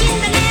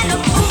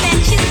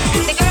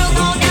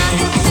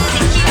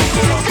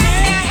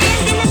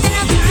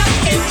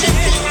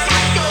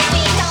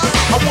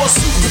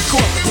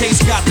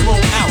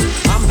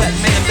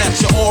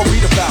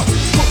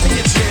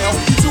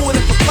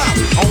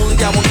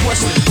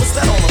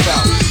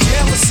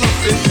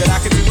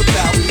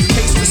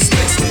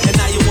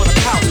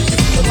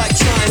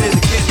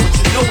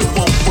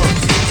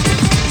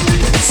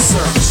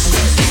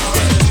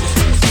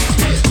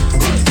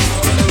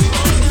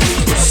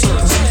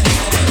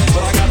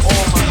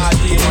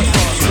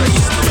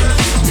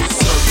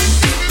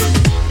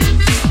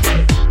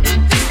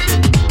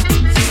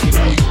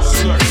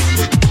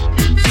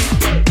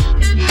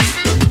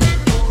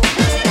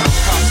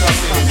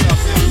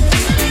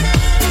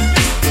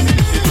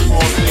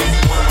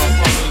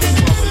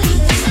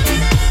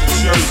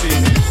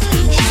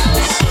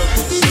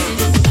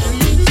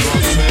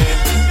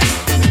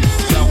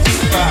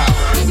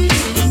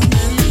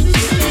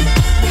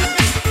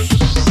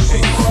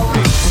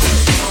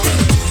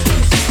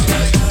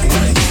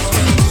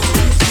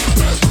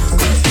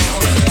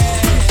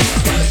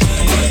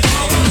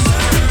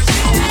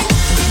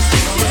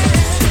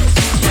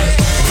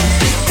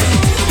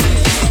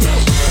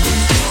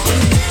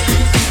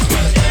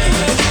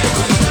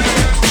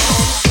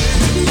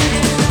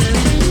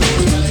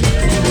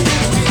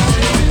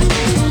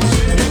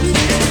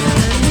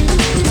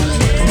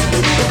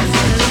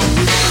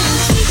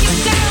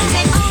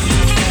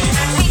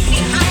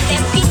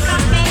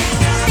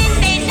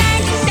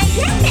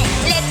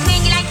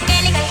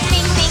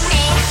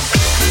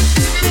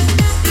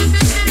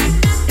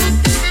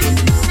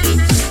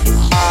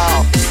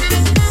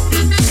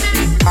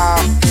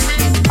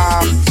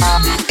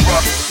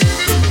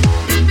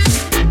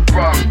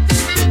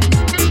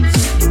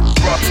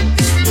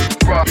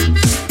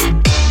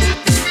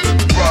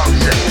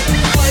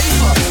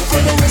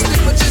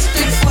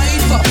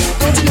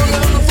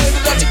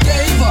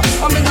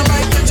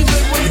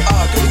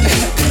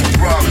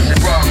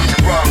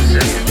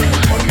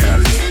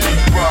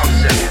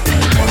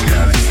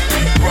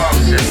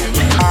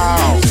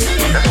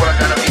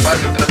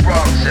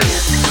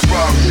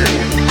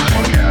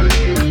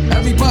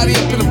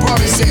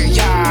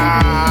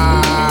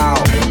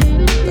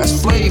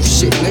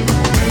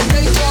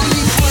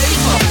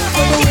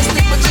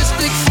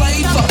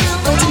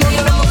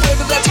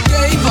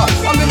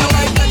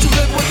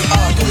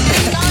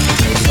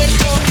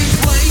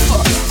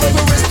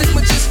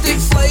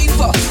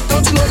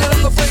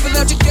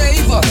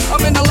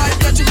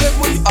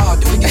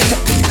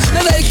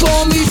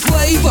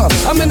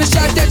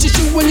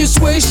 when you're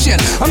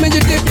swishing. I'm in your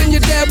dip and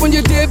your dab when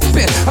you're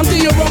dipping. I'm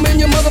the aroma in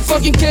your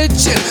motherfucking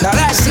kitchen. Now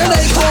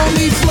they call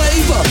me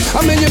flavor.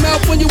 I'm in your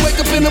mouth when you wake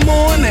up in the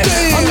morning.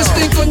 Damn. I'm the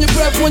stink on your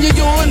breath when you're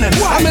yawning.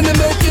 What? I'm in the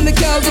milk and the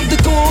cows of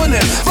the corn.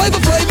 Flavor,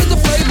 the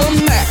flavor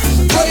Mac.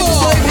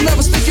 Flavor,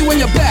 never stick you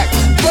in your back.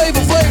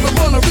 Flavor,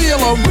 on a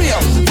real or real.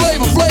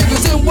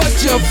 Flavor's in what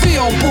you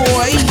feel,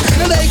 boy.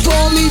 Now they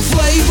call me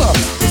flavor.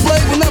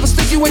 Flavor, never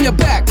stick you in your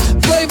back.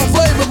 Flavor,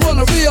 on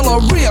a real or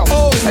real.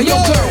 Oh, hey, yo,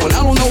 Kerwin,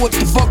 I don't know what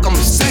the fuck I'm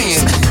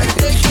saying.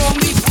 They call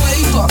me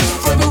flavor.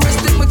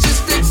 Flavoristic,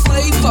 majestic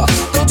flavor.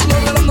 Don't you know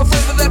that I'm the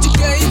flavor that you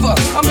gave her?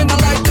 I'm in the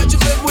life that you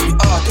live when you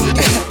are. Do it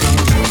again.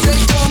 They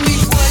call me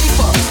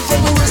flavor.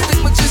 Flavoristic,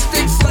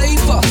 majestic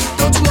flavor.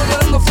 Don't you know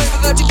that I'm the flavor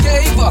that you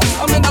gave her?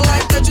 I'm in the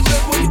life that you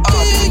live when you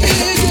are.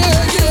 Yeah.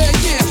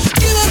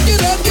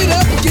 Get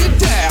up, get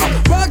down.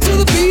 Rock to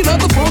the beat of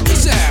the funky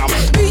sound.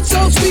 Beat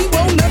so sweet,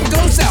 won't never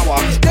go sour.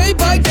 Day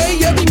by day,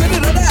 every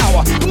minute of the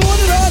hour. The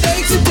morning all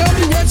day, so tell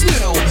me what's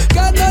new.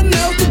 Got nothing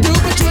else to do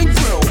but drink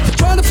through.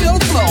 Trying to feel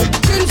the flow,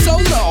 getting so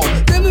low.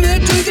 Then and there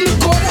drinking the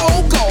quarter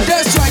old gold.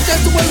 That's right,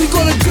 that's the way we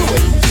gonna do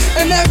it.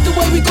 And that's the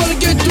way we gonna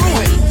get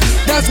through it.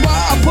 That's why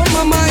I put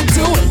my mind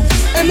to it.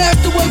 And that's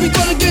the way we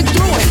gonna get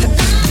through it.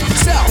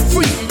 South,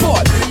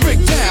 Freeport,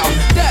 Bricktown.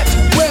 That's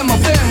where my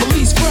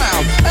family's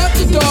from.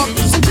 After dark,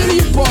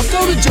 Centennial Park,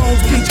 go to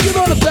Jones Beach. Get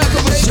on the back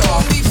of a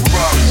shark.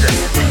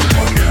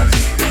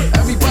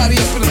 Everybody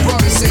up in the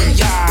Bronx is saying,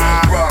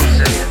 yeah.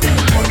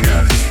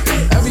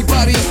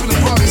 Everybody up in the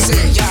Bronx is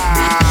saying,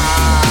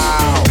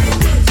 yeah.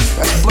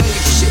 That's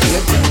flavor shit,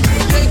 nigga.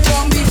 They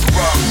call me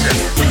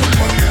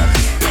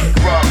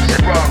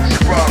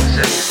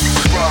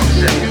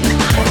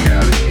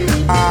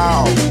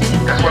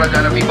That's what I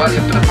got everybody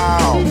up to the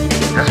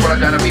That's what I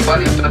got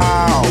everybody up to the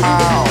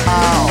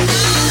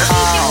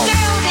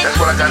That's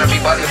what I got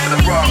everybody up to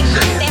the Bronx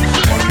saying.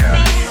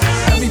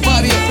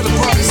 Everybody up in the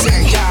Bronx is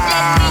saying,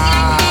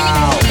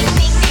 yeah.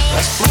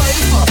 That's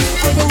flavor,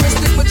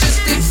 flavoristic,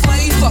 majestic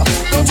flavor.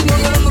 Don't you know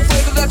that I'm the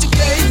flavor that you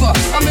gave her?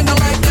 I'm in the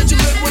life that you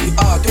live when you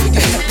are. Do it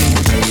again.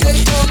 They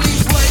call me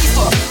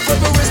flavor,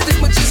 flavoristic,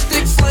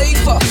 majestic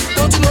flavor.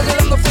 Don't you know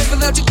that I'm the flavor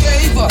that you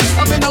gave her?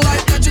 I'm in the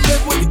life that you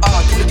live when you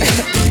are. Do it again.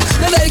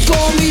 Now they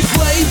call me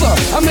flavor.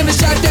 I'm in the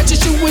shot that you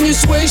shoot when you're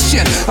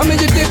swishing. I'm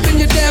in your dip and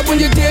your dab when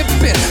you're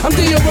dipping. I'm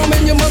the aroma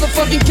in your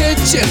motherfucking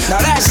kitchen.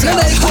 Now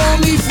they call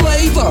me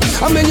flavor.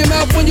 I'm in your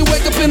mouth when you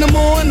wake up in the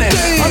morning.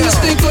 Damn. I'm the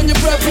stink on your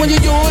breath when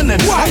you're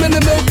yawning. What? I'm in the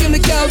milk and the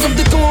cows of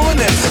the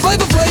corn.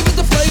 Flavor,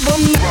 the flavor.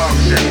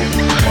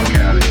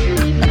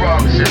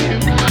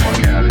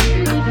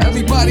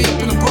 Everybody up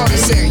in the Bronx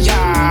is saying,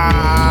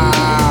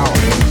 yeah.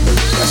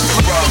 That's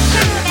the Bronx.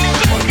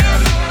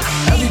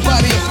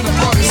 Everybody up in the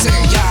Bronx is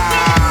saying, yeah.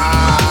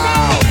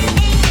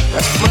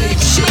 That's flavor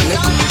shit,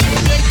 nigga.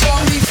 They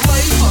call me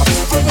flavor.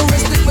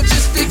 Flavoristic,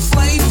 majestic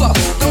flavor.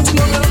 Don't you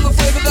know that I'm the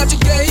flavor that you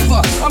gave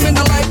her? I'm in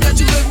the life that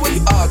you live when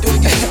you are. Do it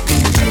again.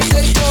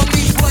 They call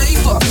me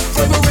flavor.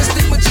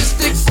 Flavoristic,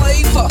 majestic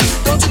flavor.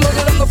 Don't you know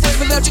that I'm the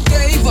flavor that you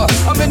gave her?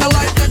 I'm in the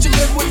life that you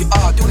live when you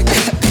are. Do it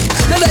again.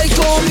 Now they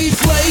call me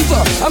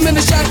flavor. I'm in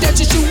the shot that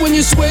you shoot when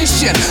you're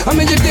swishing. I'm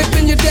in your dip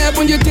and your dab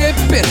when you're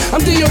dipping.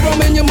 I'm the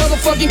aroma in your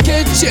motherfucking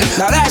kitchen.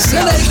 Now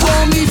they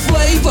call me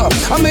flavor.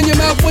 I'm in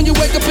your mouth when you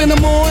wake up in the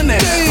morning.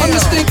 Damn. I'm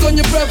the stink on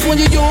your breath when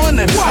you're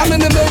yawning. What? I'm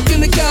in the milk and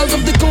the cows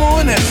of the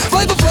corn.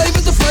 Flavor's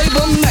the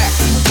flavor Mac.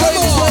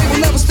 Flavor,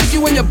 never stick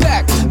you in your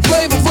back.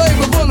 Flavor,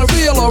 on a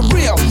real or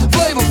real.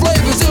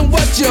 Flavor's in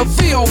what you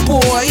feel,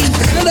 boy.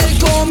 Now they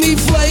call me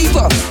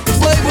flavor.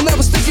 Flavor,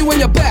 never stick you in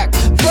your back.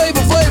 Flavor,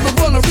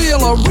 on a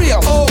real or real.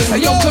 Oh, hey,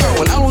 yo,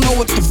 Kerwin, I don't know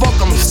what the fuck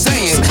I'm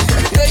saying.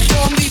 They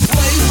call me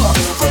flavor.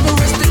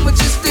 Flavoristic,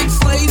 majestic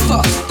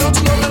flavor. Don't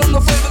you know that I'm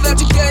the flavor that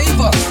you gave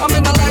her? I'm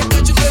in the life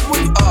that you live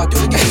when you are. Do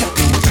it again.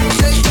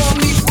 They call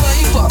me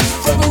flavor.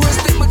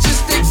 Flavoristic,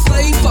 majestic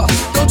flavor.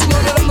 Don't you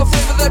know that I'm the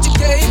flavor that you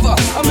gave her?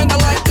 I'm in the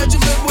life that you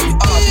live when you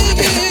are. Do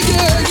it again.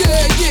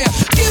 Yeah.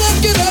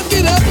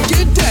 Get up,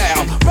 get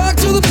down. Rock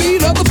to the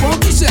beat of the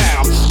funky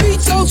sound.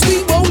 Beat so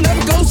sweet, won't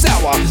never go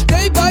sour.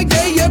 Day by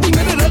day, every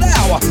minute of the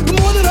hour. The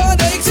morning all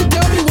day, so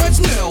tell me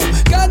what's new.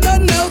 Got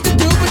nothing else to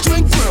do but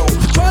drink through.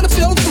 Trying to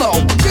feel the flow,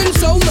 getting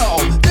so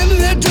low. Then and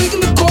there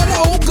drinking the quarter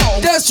old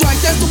gold. That's right,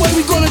 that's the way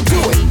we gonna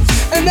do it.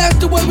 And that's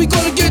the way we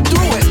gonna get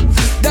through it.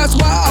 That's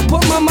why I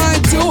put my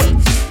mind to it.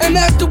 And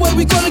that's the way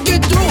we gonna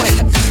get through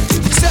it.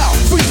 South,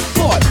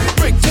 Freeport,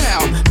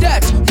 Bricktown.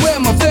 That's where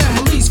my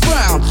family's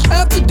from.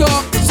 After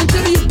dark,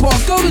 Centennial Park,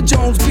 go to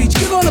Jones Beach.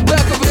 Get on the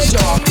back of a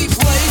shark. They call me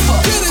flavor.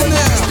 Get in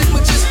there.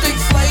 Majestic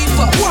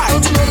flavor. What?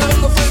 Don't you know that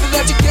I'm the flavor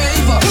that you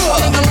gave her? I'm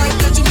in the life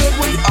that you live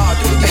when you are.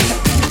 Do it again.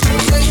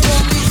 They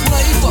call me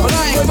flavor. But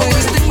I ain't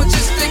flavoristic,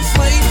 majestic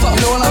flavor.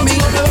 You know what I mean?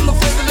 Don't you know that I'm the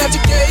flavor that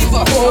you gave her?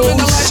 I'm in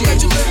the life that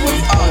you live when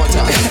you are. Do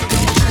it again.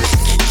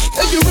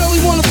 If you really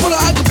wanna put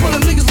I can put a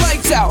nigga's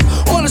lights out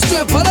on the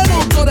strip, but I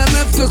don't go that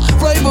Memphis.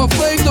 Flavor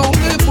don't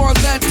live on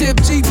that tip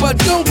G, but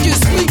don't get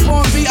sleep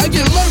on me. I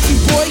get lurky,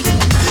 boy.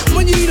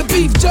 When you eat a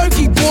beef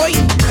jerky, boy.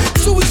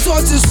 Soy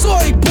sauce is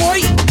soy,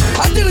 boy.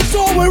 I did it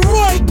all with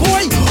Roy,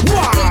 boy.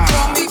 Wow. They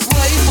call me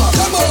flavor.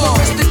 Come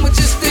on.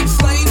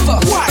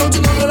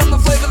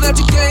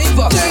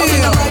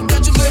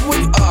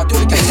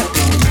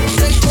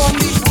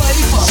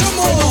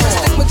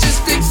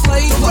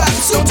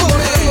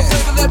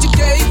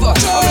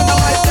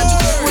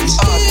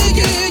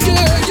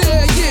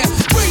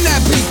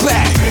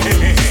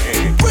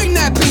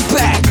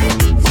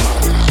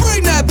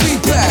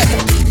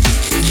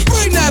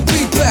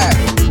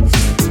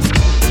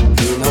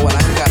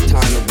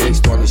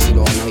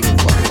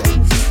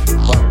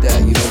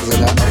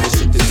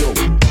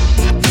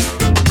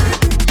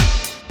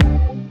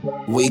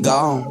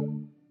 long.